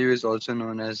peak value is also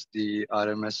known as the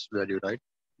RMS value, right?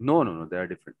 No, they are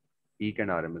different. Peak and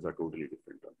RMS are totally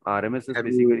different. RMS is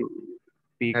basically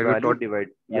peak value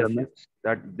divided. Yes,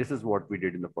 this is what we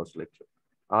did in the first lecture.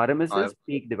 RMS is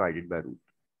peak divided by root.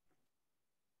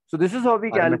 So this is how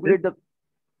we calculate the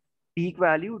peak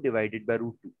value divided by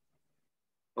root 2.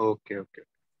 Okay.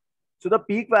 So the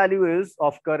peak value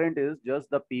of current is just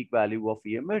the peak value of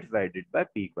EMF divided by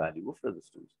peak value of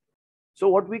resistance. So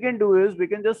what we can do is we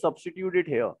can just substitute it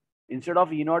here. Instead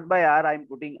of E naught by R, I'm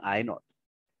putting I naught.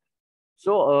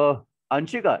 So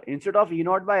Anshika, instead of E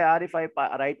naught by R, if I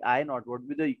write I naught, what would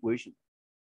be the equation?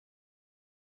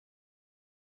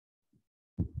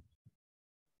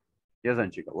 Yes,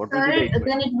 Anshika. What would be the equation?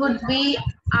 Then it would be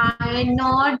I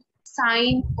naught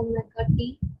sin omega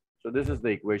t. So this is the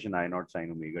equation I naught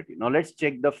sin omega t. Now let's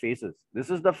check the phases. This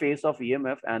is the phase of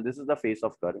EMF and this is the phase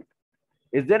of current.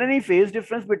 Is there any phase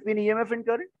difference between EMF and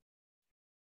current?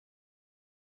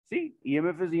 See,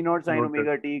 EMF is E naught sin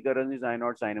omega t, current is I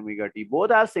naught sin omega t.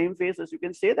 Both have same phases. You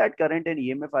can say that current and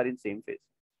EMF are in same phase.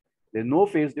 There's no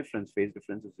phase difference. Phase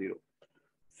difference is 0.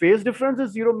 Phase difference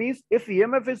is zero means if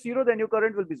EMF is zero, then your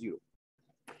current will be zero.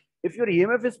 If your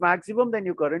EMF is maximum, then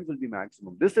your current will be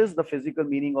maximum. This is the physical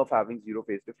meaning of having zero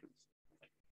phase difference.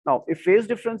 Now, if phase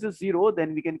difference is zero,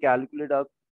 then we can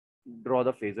draw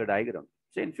the phasor diagram.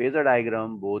 So in phasor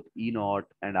diagram, both E naught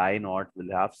and I naught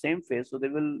will have same phase, so they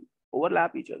will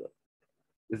overlap each other.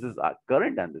 This is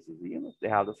current and this is EMF. They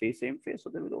have the same phase, so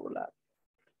they will overlap.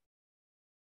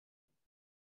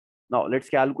 Now let's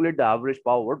calculate the average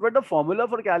power. What was the formula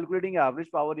for calculating average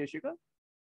power, Yashika?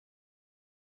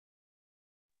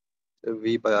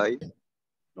 V by I.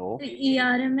 No.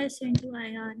 ERMS into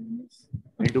IRMS.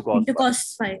 Into cos Into phi.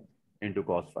 cos phi. Into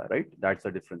cos phi, right? That's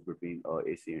the difference between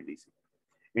AC and DC.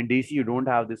 In DC, you don't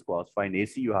have this cos phi. In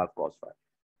AC, you have cos phi.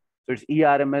 So it's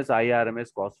ERMS,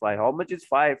 IRMS, cos phi. How much is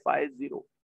phi? Phi is 0.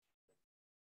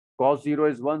 Cos 0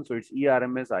 is 1, so it's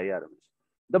ERMS, IRMS.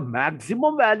 The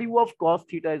maximum value of cos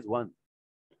theta is 1.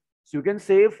 So you can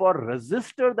say for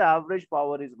resistor, the average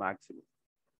power is maximum.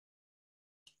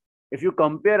 If you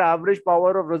compare average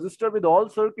power of resistor with all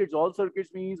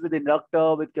circuits means with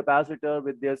inductor, with capacitor,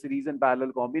 with their series and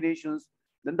parallel combinations,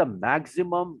 then the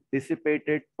maximum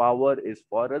dissipated power is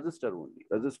for resistor only.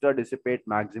 Resistor dissipate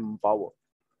maximum power.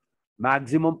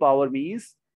 Maximum power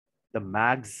means the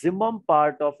maximum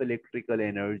part of electrical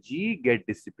energy get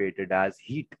dissipated as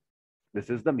heat. This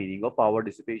is the meaning of power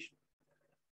dissipation.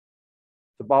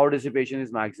 So power dissipation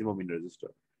is maximum in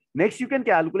resistor. Next, you can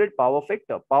calculate power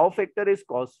factor. Power factor is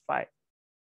cos phi.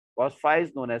 Cos phi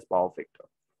is known as power factor.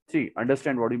 See,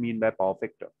 understand what you mean by power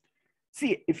factor.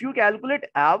 See, if you calculate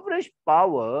average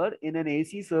power in an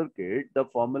AC circuit, the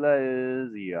formula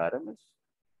is ERMS,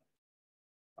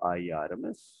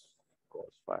 IRMS,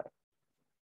 cos phi.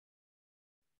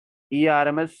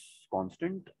 ERMS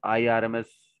constant, IRMS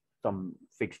some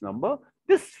fixed number.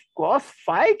 This cos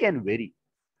phi can vary.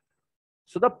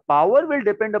 So the power will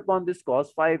depend upon this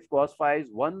cos phi. If cos phi is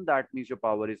 1, that means your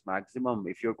power is maximum.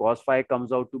 If your cos phi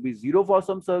comes out to be 0 for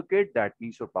some circuit, that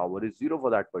means your power is 0 for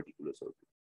that particular circuit.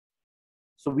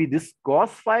 So this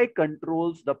cos phi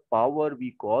controls the power.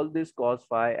 We call this cos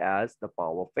phi as the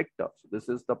power factor. So this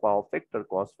is the power factor,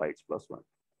 cos phi is plus 1.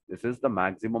 This is the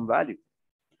maximum value.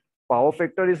 Power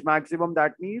factor is maximum.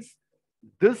 That means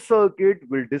this circuit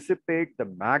will dissipate the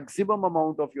maximum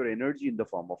amount of your energy in the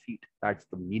form of heat. That's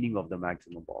the meaning of the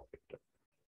maximum power factor.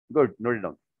 Good, note it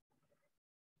down.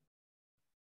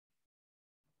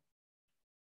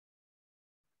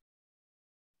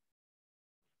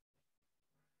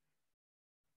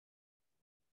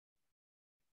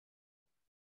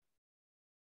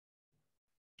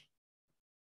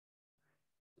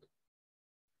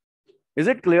 Is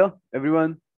it clear,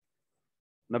 everyone?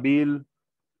 Nabil,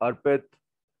 Arpit,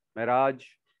 Miraj?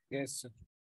 Yes, sir.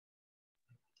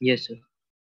 Yes, sir.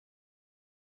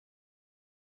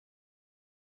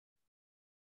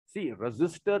 See,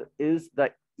 resistor is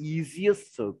the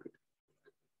easiest circuit.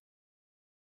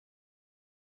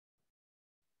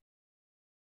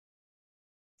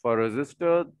 For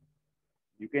resistor,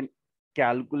 you can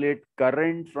calculate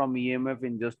current from EMF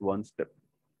in just one step.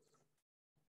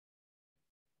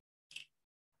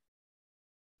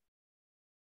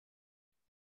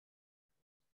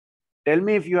 Tell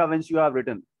me if you have, once you have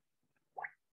written.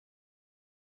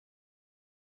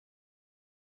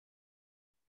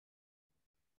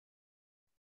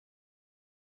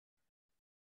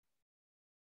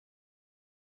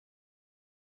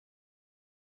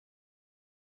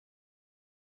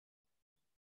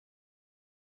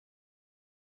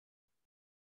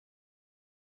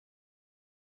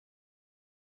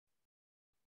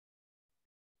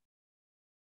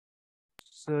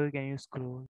 Sir, can you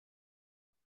scroll?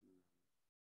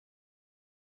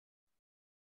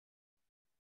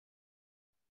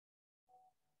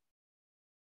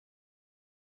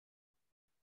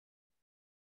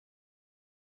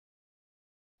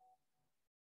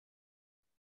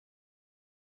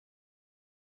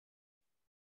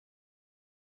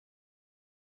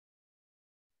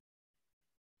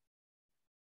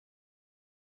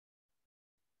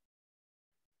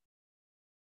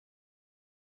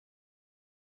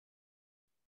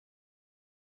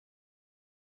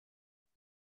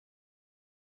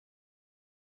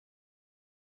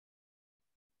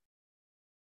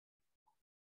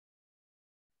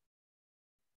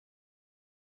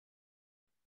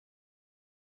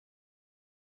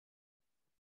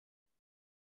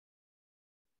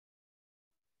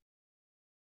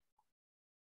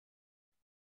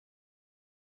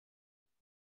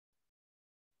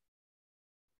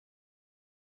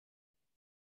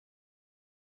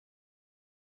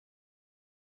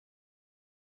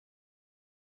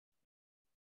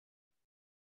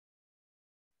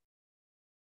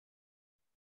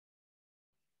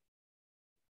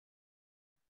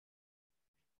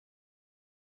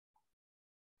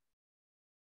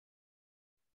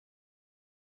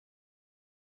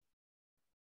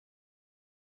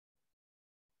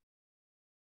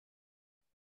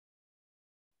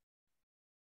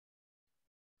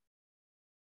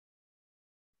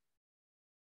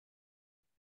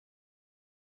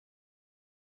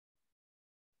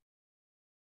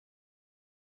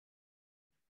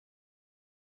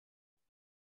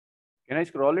 Can I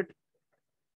scroll it?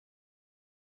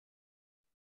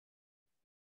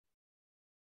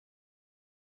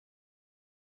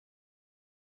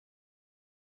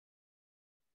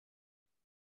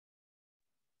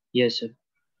 Yes, sir.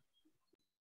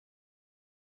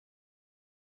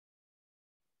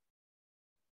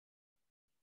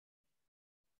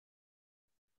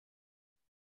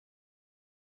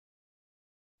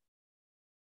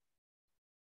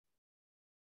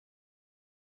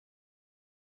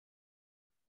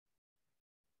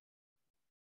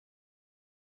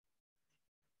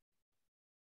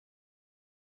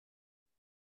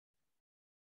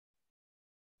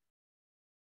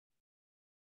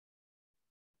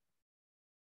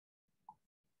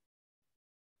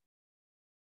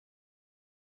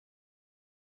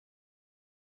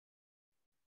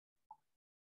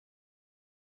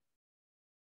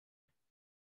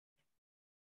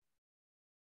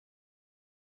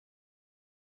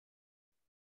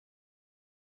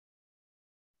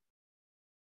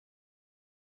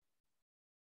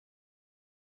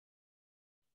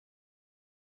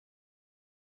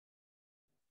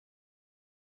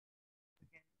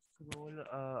 Scroll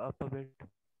up a bit.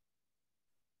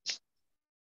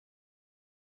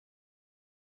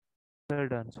 Well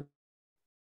done. Sir.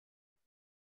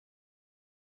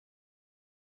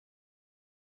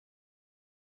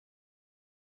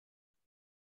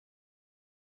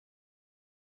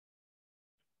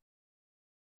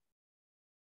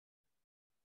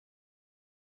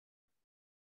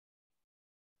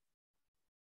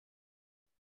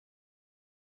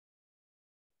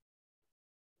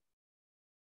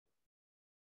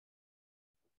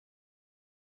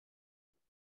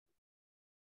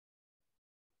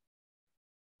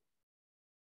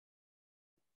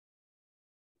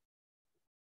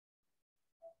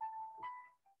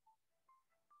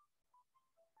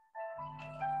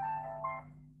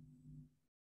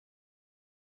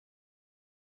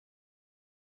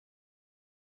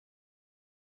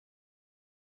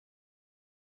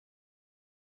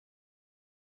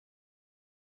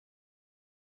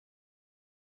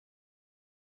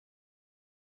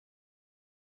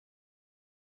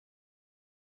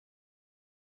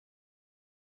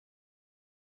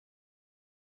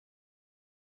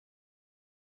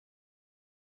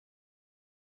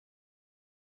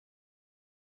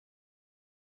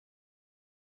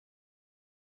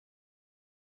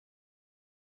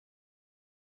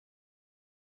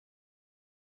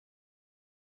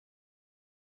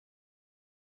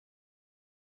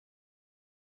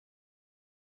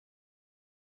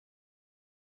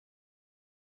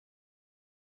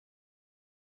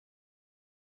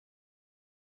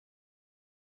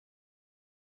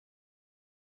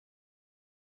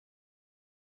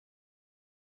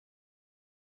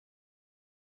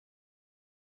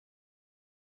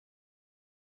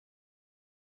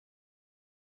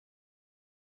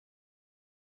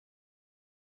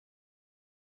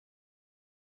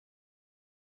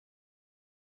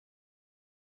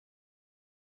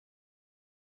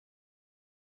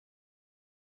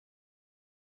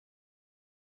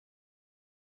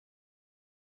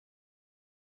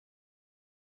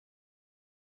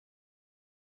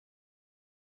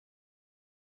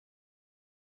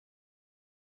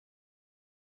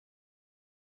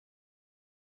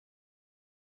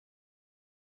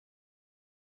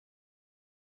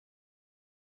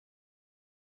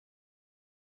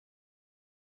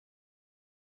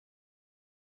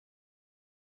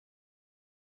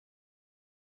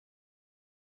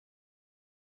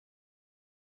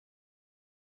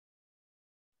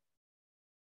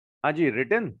 Aji,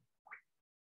 written?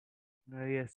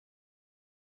 Yes.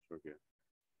 Okay.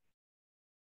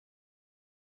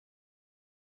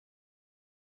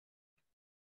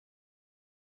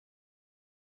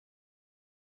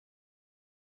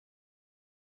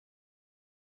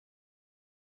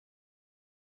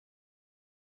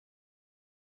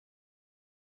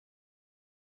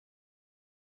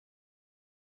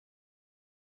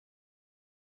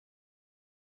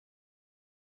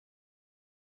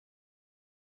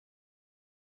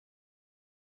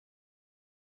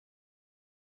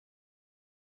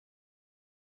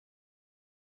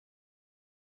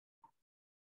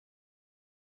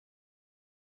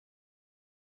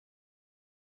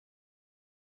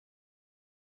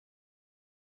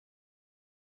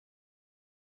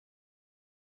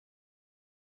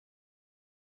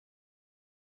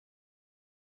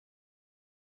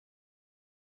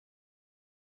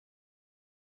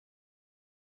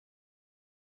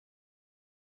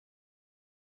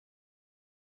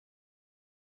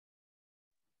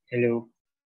 Hello.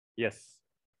 Yes.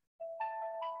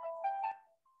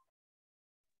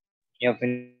 Yeah,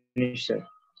 finished, sir.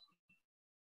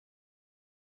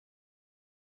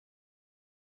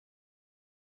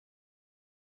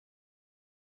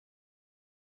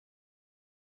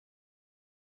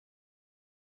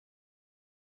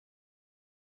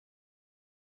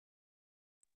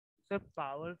 The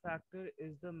power factor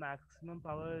is the maximum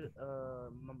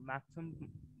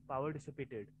power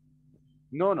dissipated.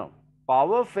 No, no.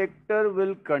 Power factor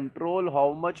will control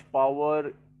how much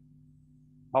power,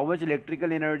 how much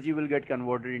electrical energy will get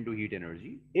converted into heat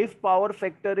energy. If power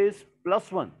factor is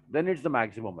 +1, then it's the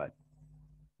maximum value.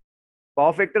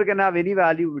 Power factor can have any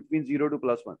value between 0 to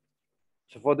 +1.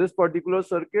 So for this particular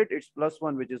circuit, it's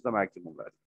 +1, which is the maximum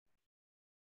value.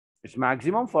 It's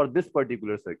maximum for this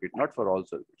particular circuit, not for all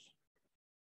circuits.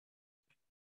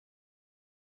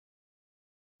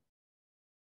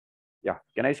 Yeah,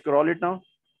 can I scroll it now?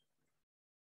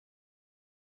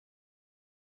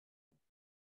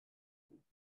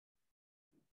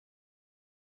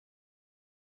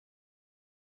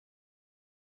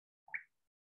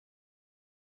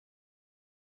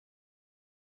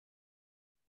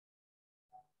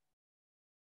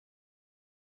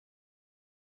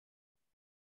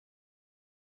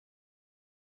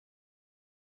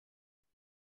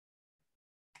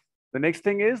 The next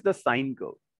thing is the sine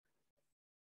curve.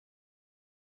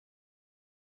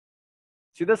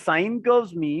 See, the sine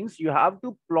curves means you have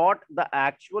to plot the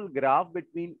actual graph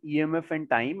between EMF and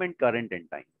time and current and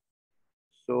time.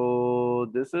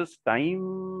 So this is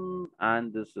time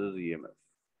and this is EMF.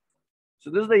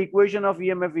 So this is the equation of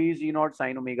EMF is E naught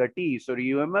sine omega t. So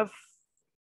EMF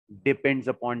depends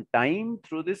upon time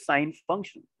through this sine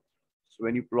function. So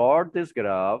when you plot this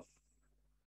graph,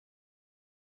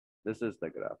 this is the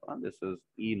graph, and this is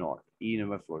E naught,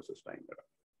 EMF versus time graph.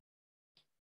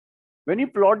 When you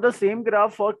plot the same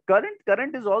graph for current,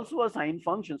 current is also a sine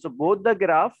function. So both the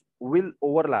graph will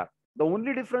overlap. The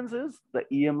only difference is the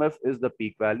EMF is the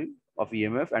peak value of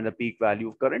EMF and the peak value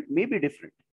of current may be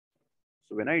different.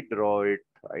 So when I draw it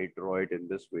in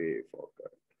this way for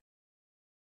current.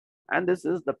 And this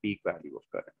is the peak value of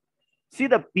current. See,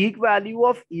 the peak value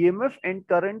of EMF and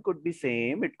current could be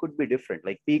same. It could be different.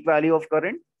 Like peak value of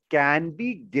current can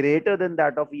be greater than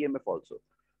that of EMF also.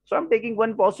 So I'm taking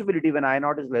one possibility when I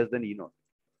naught is less than E naught.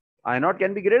 I naught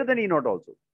can be greater than E naught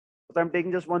also. So I'm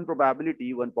taking just one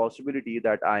probability, one possibility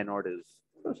that I naught is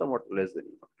somewhat less than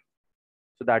E naught.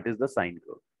 So that is the sine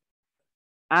curve.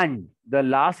 And the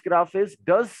last graph is,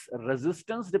 does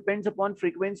resistance depends upon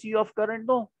frequency of current?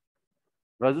 No.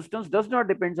 Resistance does not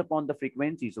depends upon the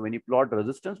frequency. So when you plot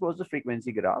resistance versus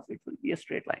frequency graph, it will be a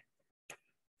straight line.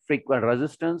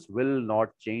 Resistance will not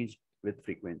change with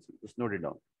frequency. Just note it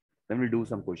down. Then we'll do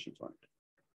some questions on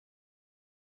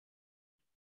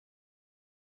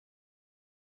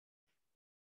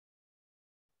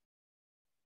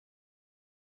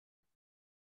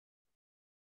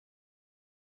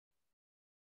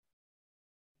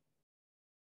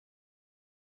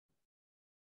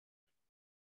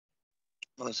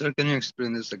it. Sir, can you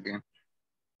explain this again?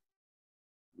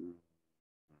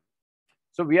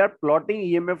 So we are plotting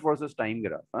EMF versus time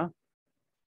graph. Huh?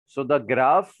 So the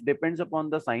graph depends upon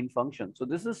the sine function. So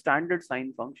this is standard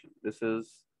sine function. This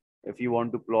is, if you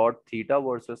want to plot theta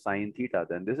versus sine theta,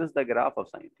 then this is the graph of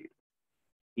sine theta.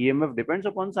 EMF depends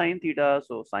upon sine theta.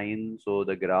 So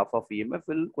the graph of EMF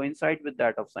will coincide with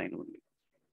that of sine only.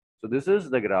 So this is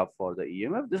the graph for the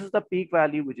EMF. This is the peak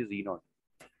value, which is E naught.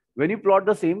 When you plot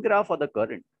the same graph for the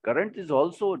current, current is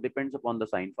also depends upon the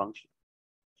sine function.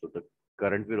 So the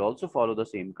current will also follow the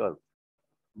same curve.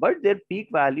 But their peak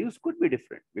values could be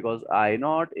different because I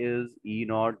naught is E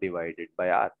naught divided by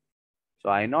R. So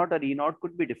I naught or E naught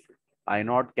could be different. I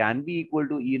naught can be equal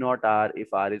to E naught R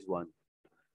if R is 1.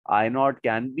 I naught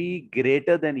can be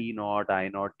greater than E naught. I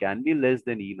naught can be less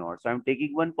than E naught. So I'm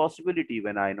taking one possibility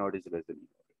when I naught is less than E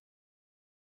naught.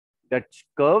 That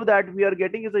curve that we are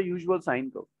getting is a usual sine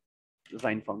curve, the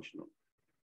sine function.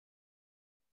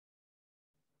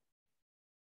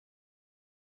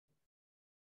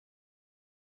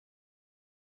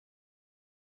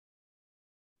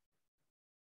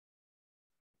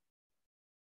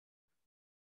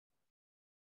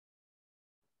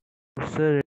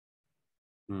 Sir,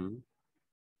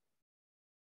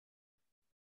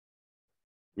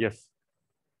 Yes.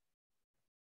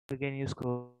 can you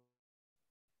scroll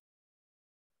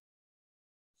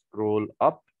Scroll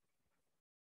up.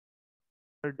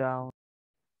 down?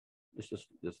 Just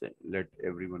let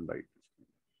everyone write this.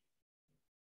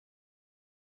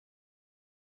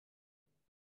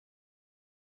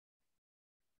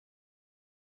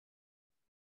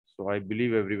 So I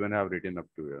believe everyone have written up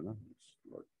to here. No?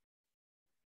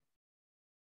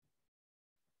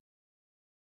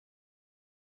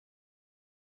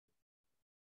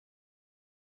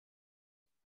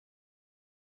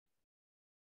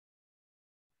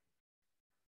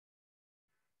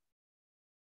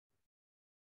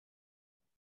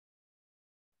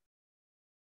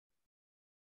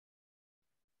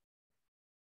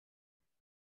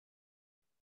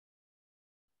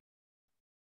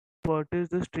 what is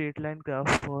the straight line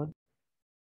graph for?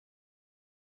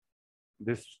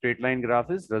 This straight line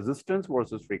graph is resistance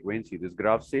versus frequency. This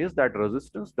graph says that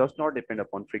resistance does not depend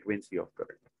upon frequency of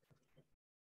current.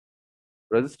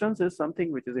 Resistance is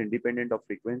something which is independent of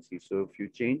frequency. So if you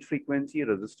change frequency,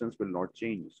 resistance will not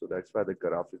change. So that's why the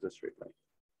graph is a straight line.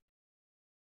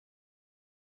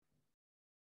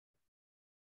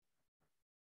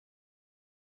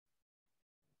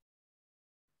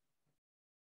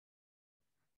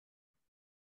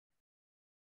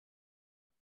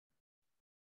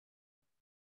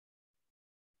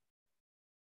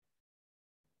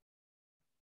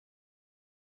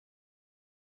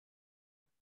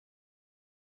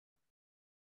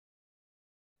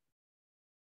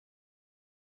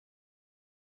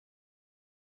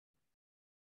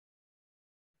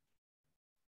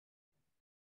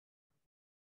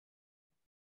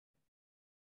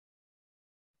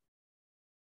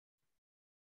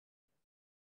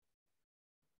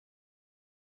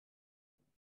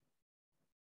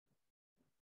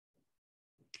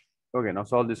 Okay, now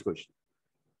solve this question.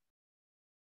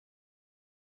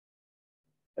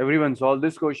 Everyone solve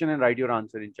this question and write your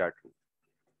answer in chat room.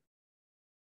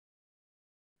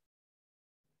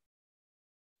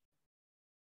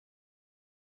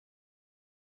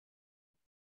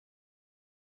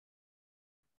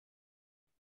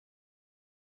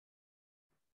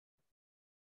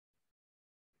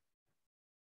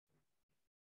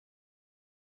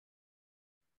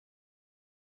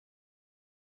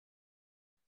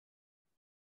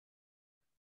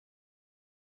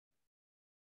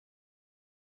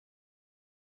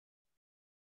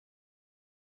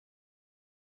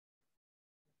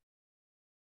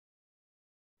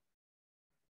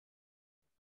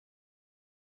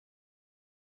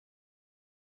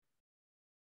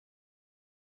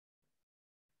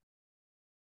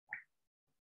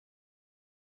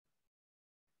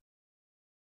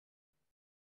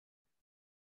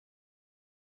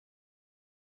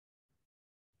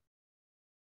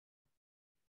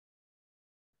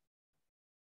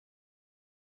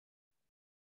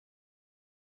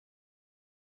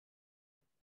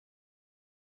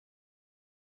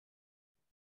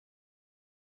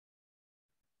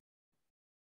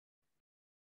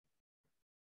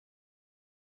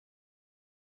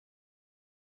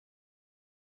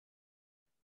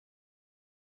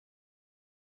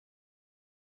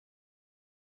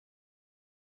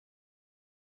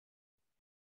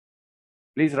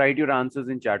 Please write your answers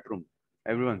in chat room.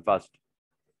 Everyone fast.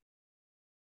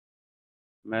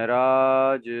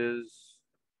 Mehraj is...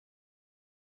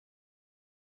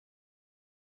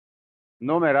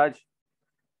 No, Mehraj.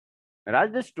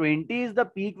 Mehraj, this 20 is the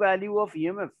peak value of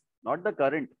EMF, not the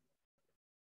current.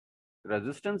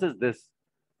 Resistance is this.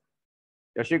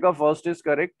 Yashika, first is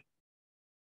correct.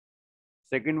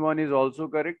 Second one is also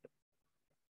correct.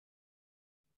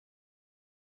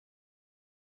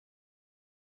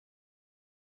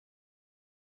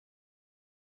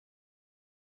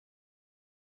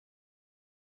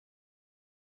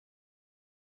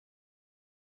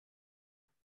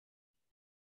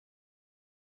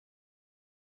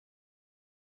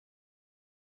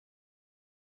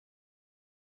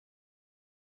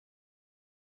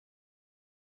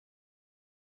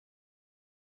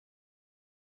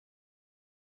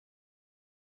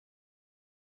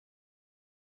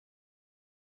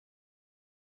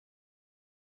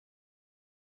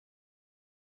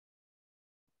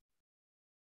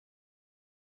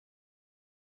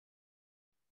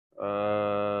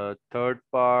 Third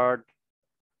part.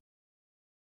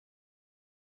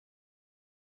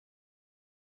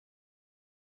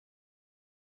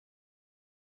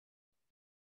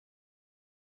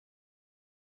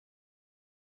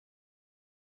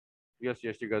 Yes,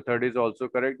 Yashika. Third is also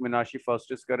correct. Minashi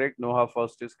first is correct. Noha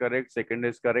first is correct. Second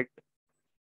is correct.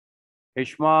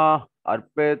 Hishma,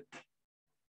 Arpit,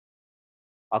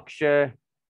 Akshay.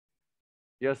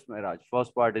 Yes, Mehraj.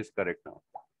 First part is correct now.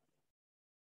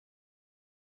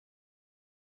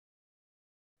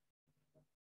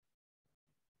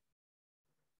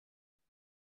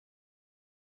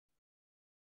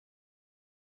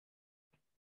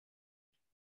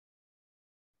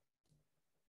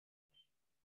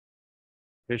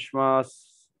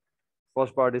 Hishma's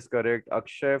first part is correct.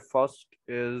 Akshay first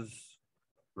is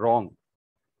wrong.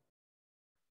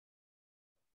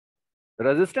 The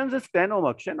resistance is 10 ohm,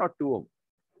 Akshay, not 2 ohm.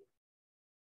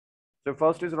 So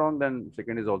first is wrong, then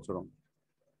second is also wrong.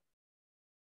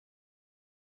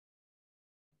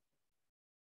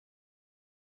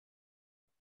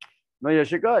 No,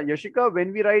 Yashika,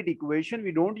 when we write equation,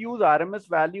 we don't use RMS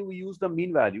value, we use the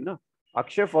mean value. No?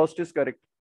 Akshay first is correct.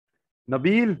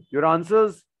 Nabil, your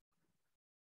answers.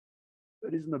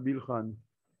 Where is Nabil Khan?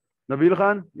 Nabil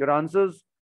Khan, your answers?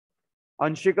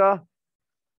 Anshika?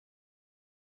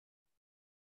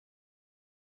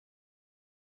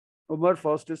 Umar,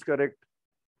 first is correct.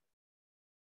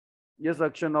 Yes,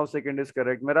 Akshan, now second is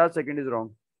correct. Miraj, second is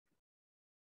wrong.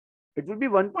 It will be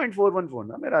 1.414.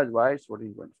 Na, Miraj, why is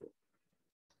 14.4?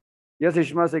 Yes,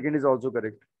 Ishma, second is also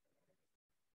correct.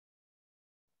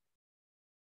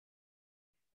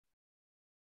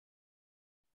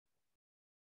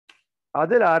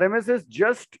 Adil, RMS is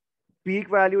just peak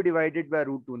value divided by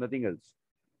root 2, nothing else.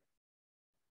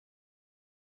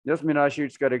 Yes, Minashi,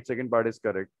 it's correct. Second part is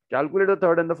correct. Calculate the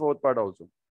third and the fourth part also.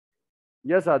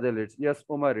 Yes, Adil, it's yes,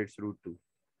 Umar, it's root 2.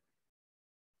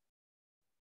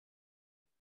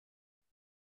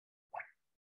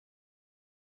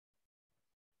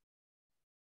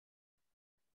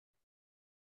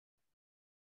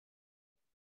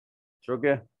 It's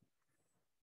okay.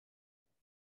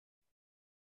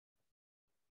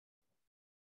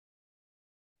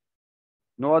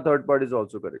 No, a third part is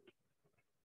also correct.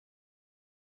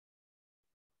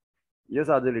 Yes,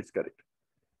 Adil, it's correct.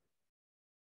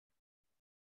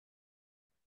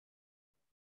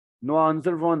 No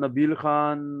answer from Nabil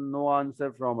Khan. No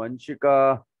answer from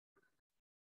Anshika.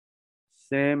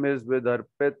 Same is with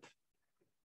Arpit.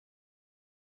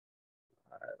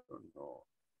 I don't know.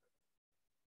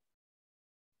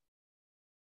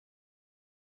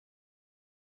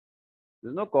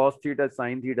 There's no cos theta,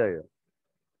 sin theta here.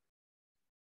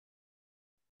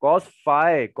 Cos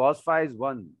phi is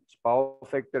 1. Its power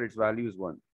factor, its value is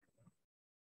 1.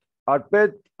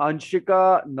 Arpit,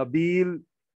 Anshika, Nabil,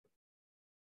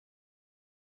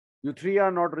 you three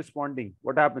are not responding.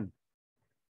 What happened?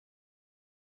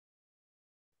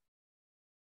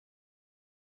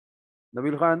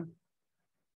 Nabil Khan?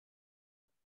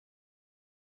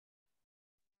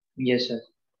 Yes, sir.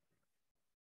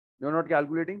 You're not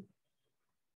calculating?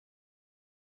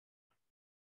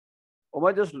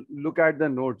 Omar, just look at the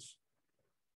notes.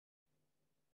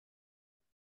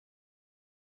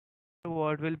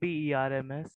 What will be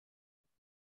ERMS?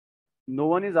 No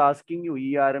one is asking you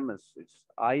ERMS. It's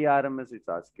IRMS it's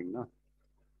asking. Na?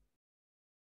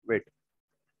 Wait.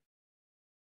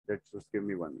 Let's just give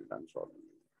me 1 minute. I'm solving.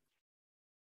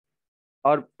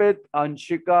 Arpit,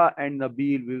 Anshika, and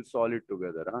Nabil will solve it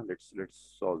together. Huh? Let's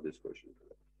solve this question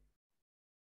together.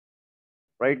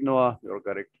 Right, Noah? You're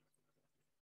correct.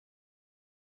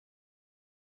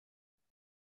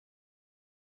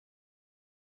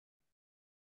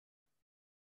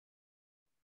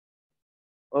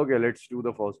 Okay, let's do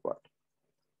the first part.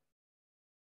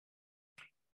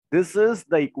 This is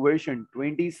the equation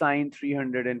 20 sine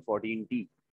 314t.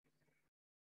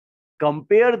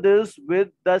 Compare this with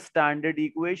the standard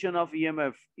equation of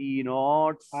EMF, E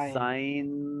naught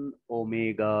sine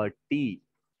omega t.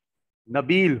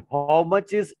 Nabil, how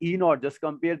much is E naught? Just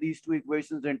compare these two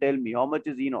equations and tell me how much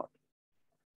is E naught?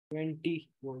 20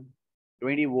 volt.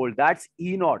 20 volt. That's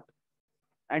E naught.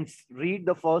 And read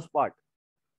the first part.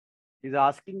 He's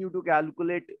asking you to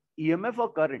calculate EMF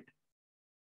or current?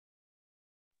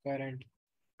 Current.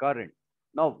 Current.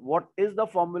 Now, what is the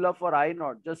formula for I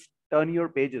naught? Just turn your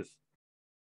pages.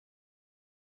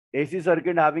 AC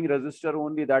circuit having resistor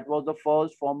only. That was the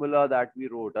first formula that we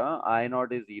wrote. I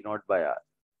naught is E naught by R.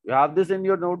 You have this in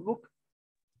your notebook?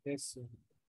 Yes, sir.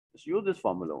 Just use this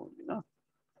formula only. No?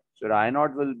 So I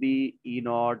naught will be E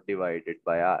naught divided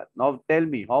by R. Now tell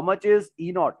me, how much is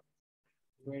E naught?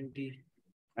 20.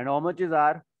 And how much is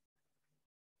R?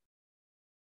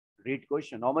 Read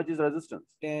question. How much is resistance?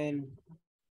 10.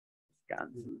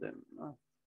 Cancel them. No?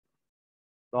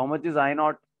 So how much is I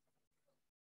naught?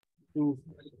 2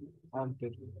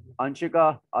 ampere.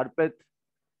 Anshika, Arpit,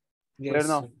 clear Yes,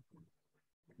 now? sir.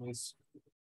 Yes.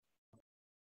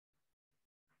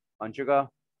 Anshika.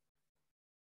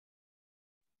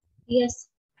 Yes.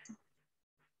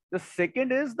 The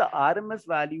second is the RMS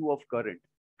value of current.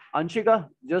 Anshika,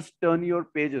 just turn your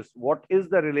pages. What is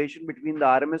the relation between the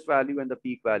RMS value and the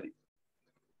peak value?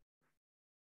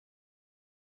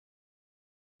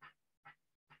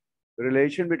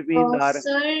 Relation between the RMS.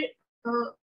 Sir,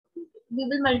 we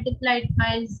will multiply it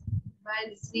by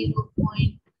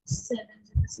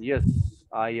 0.707. Yes,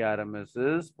 IRMS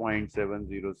is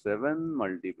 0.707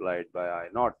 multiplied by I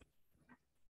naught.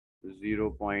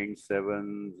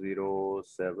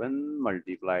 0.707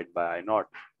 multiplied by I naught.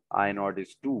 I naught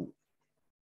is 2.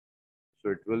 So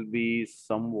it will be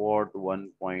somewhat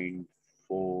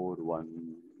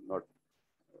 1.41, not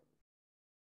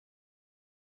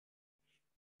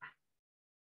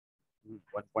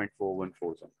 1.414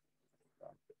 something.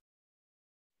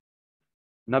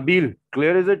 Nabil,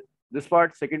 clear is it? This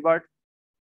part, second part?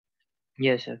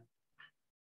 Yes, sir.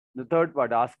 The third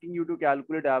part, asking you to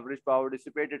calculate average power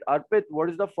dissipated. Arpit, what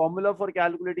is the formula for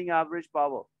calculating average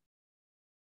power?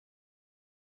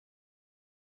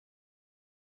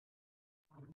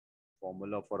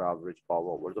 Formula for average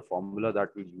power. What's the formula that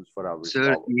we use for average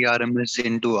Sir, power? ERMS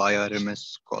into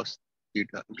IRMS cos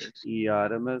theta, I guess.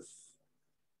 ERMS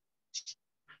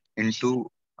Into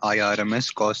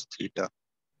IRMS cos theta.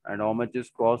 and how much is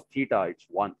cos theta? It's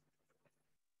 1.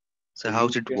 So So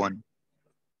how's you it can- 1?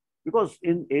 Because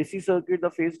in AC circuit, the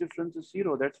phase difference is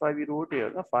 0. That's why we wrote here,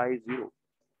 the phi is 0.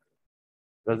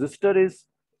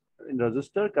 In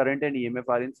resistor, current and EMF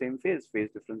are in same phase.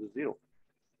 Phase difference is 0.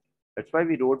 That's why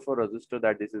we wrote for resistor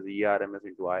that this is ERMS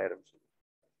into IRMS.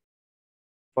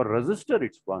 For resistor,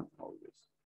 it's 1 always.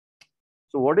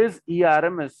 So what is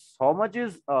ERMS? How much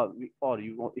is,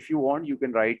 if you want, you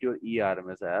can write your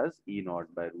ERMS as E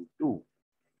naught by root 2.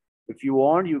 If you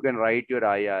want, you can write your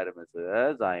IRMS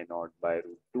as I naught by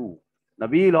root 2.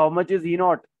 Nabil, how much is E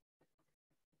naught?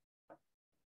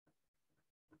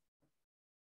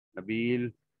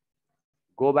 Nabil,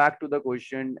 go back to the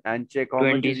question and check how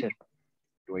 20, much is sir.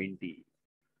 20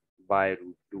 by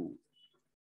root 2.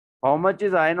 How much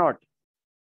is I naught?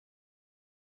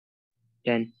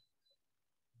 10.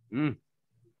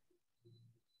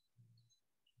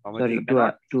 How much Sorry, is I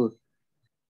naught? 2.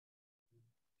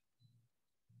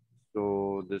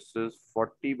 So this is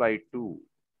 40 by 2.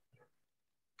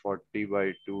 40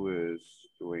 by 2 is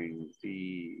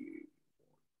 20.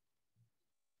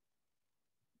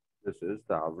 This is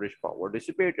the average power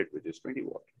dissipated, which is 20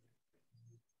 watt.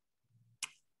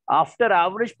 After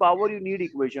average power, you need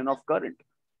equation of current.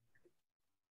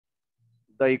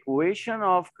 The equation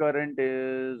of current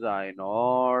is I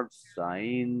naught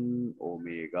sine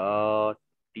omega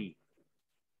t.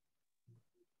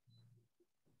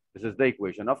 This is the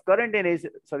equation of current in a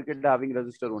circuit having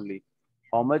resistor only.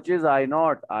 How much is I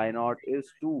naught? I naught is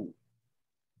 2.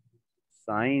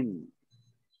 Sine.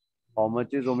 How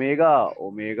much is omega?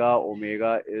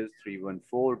 Omega is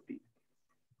 314t.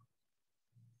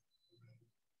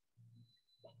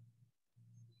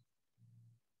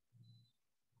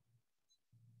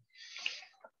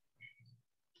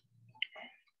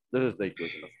 This is the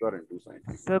equation of current 2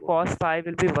 sine. So cos phi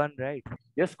will be 1, right?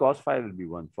 Yes, cos phi will be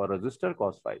 1. For resistor,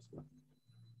 cos phi is 1.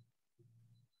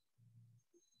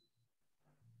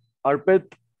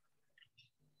 Arpit,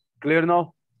 clear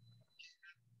now?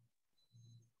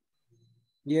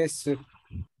 Yes, sir.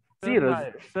 See,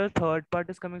 Sir, third part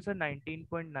is coming, sir,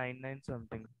 19.99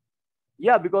 something.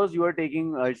 yeah, because you are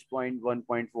taking it's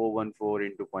 1.1414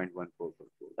 into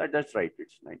 0.1444. That's right.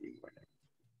 It's 19.9.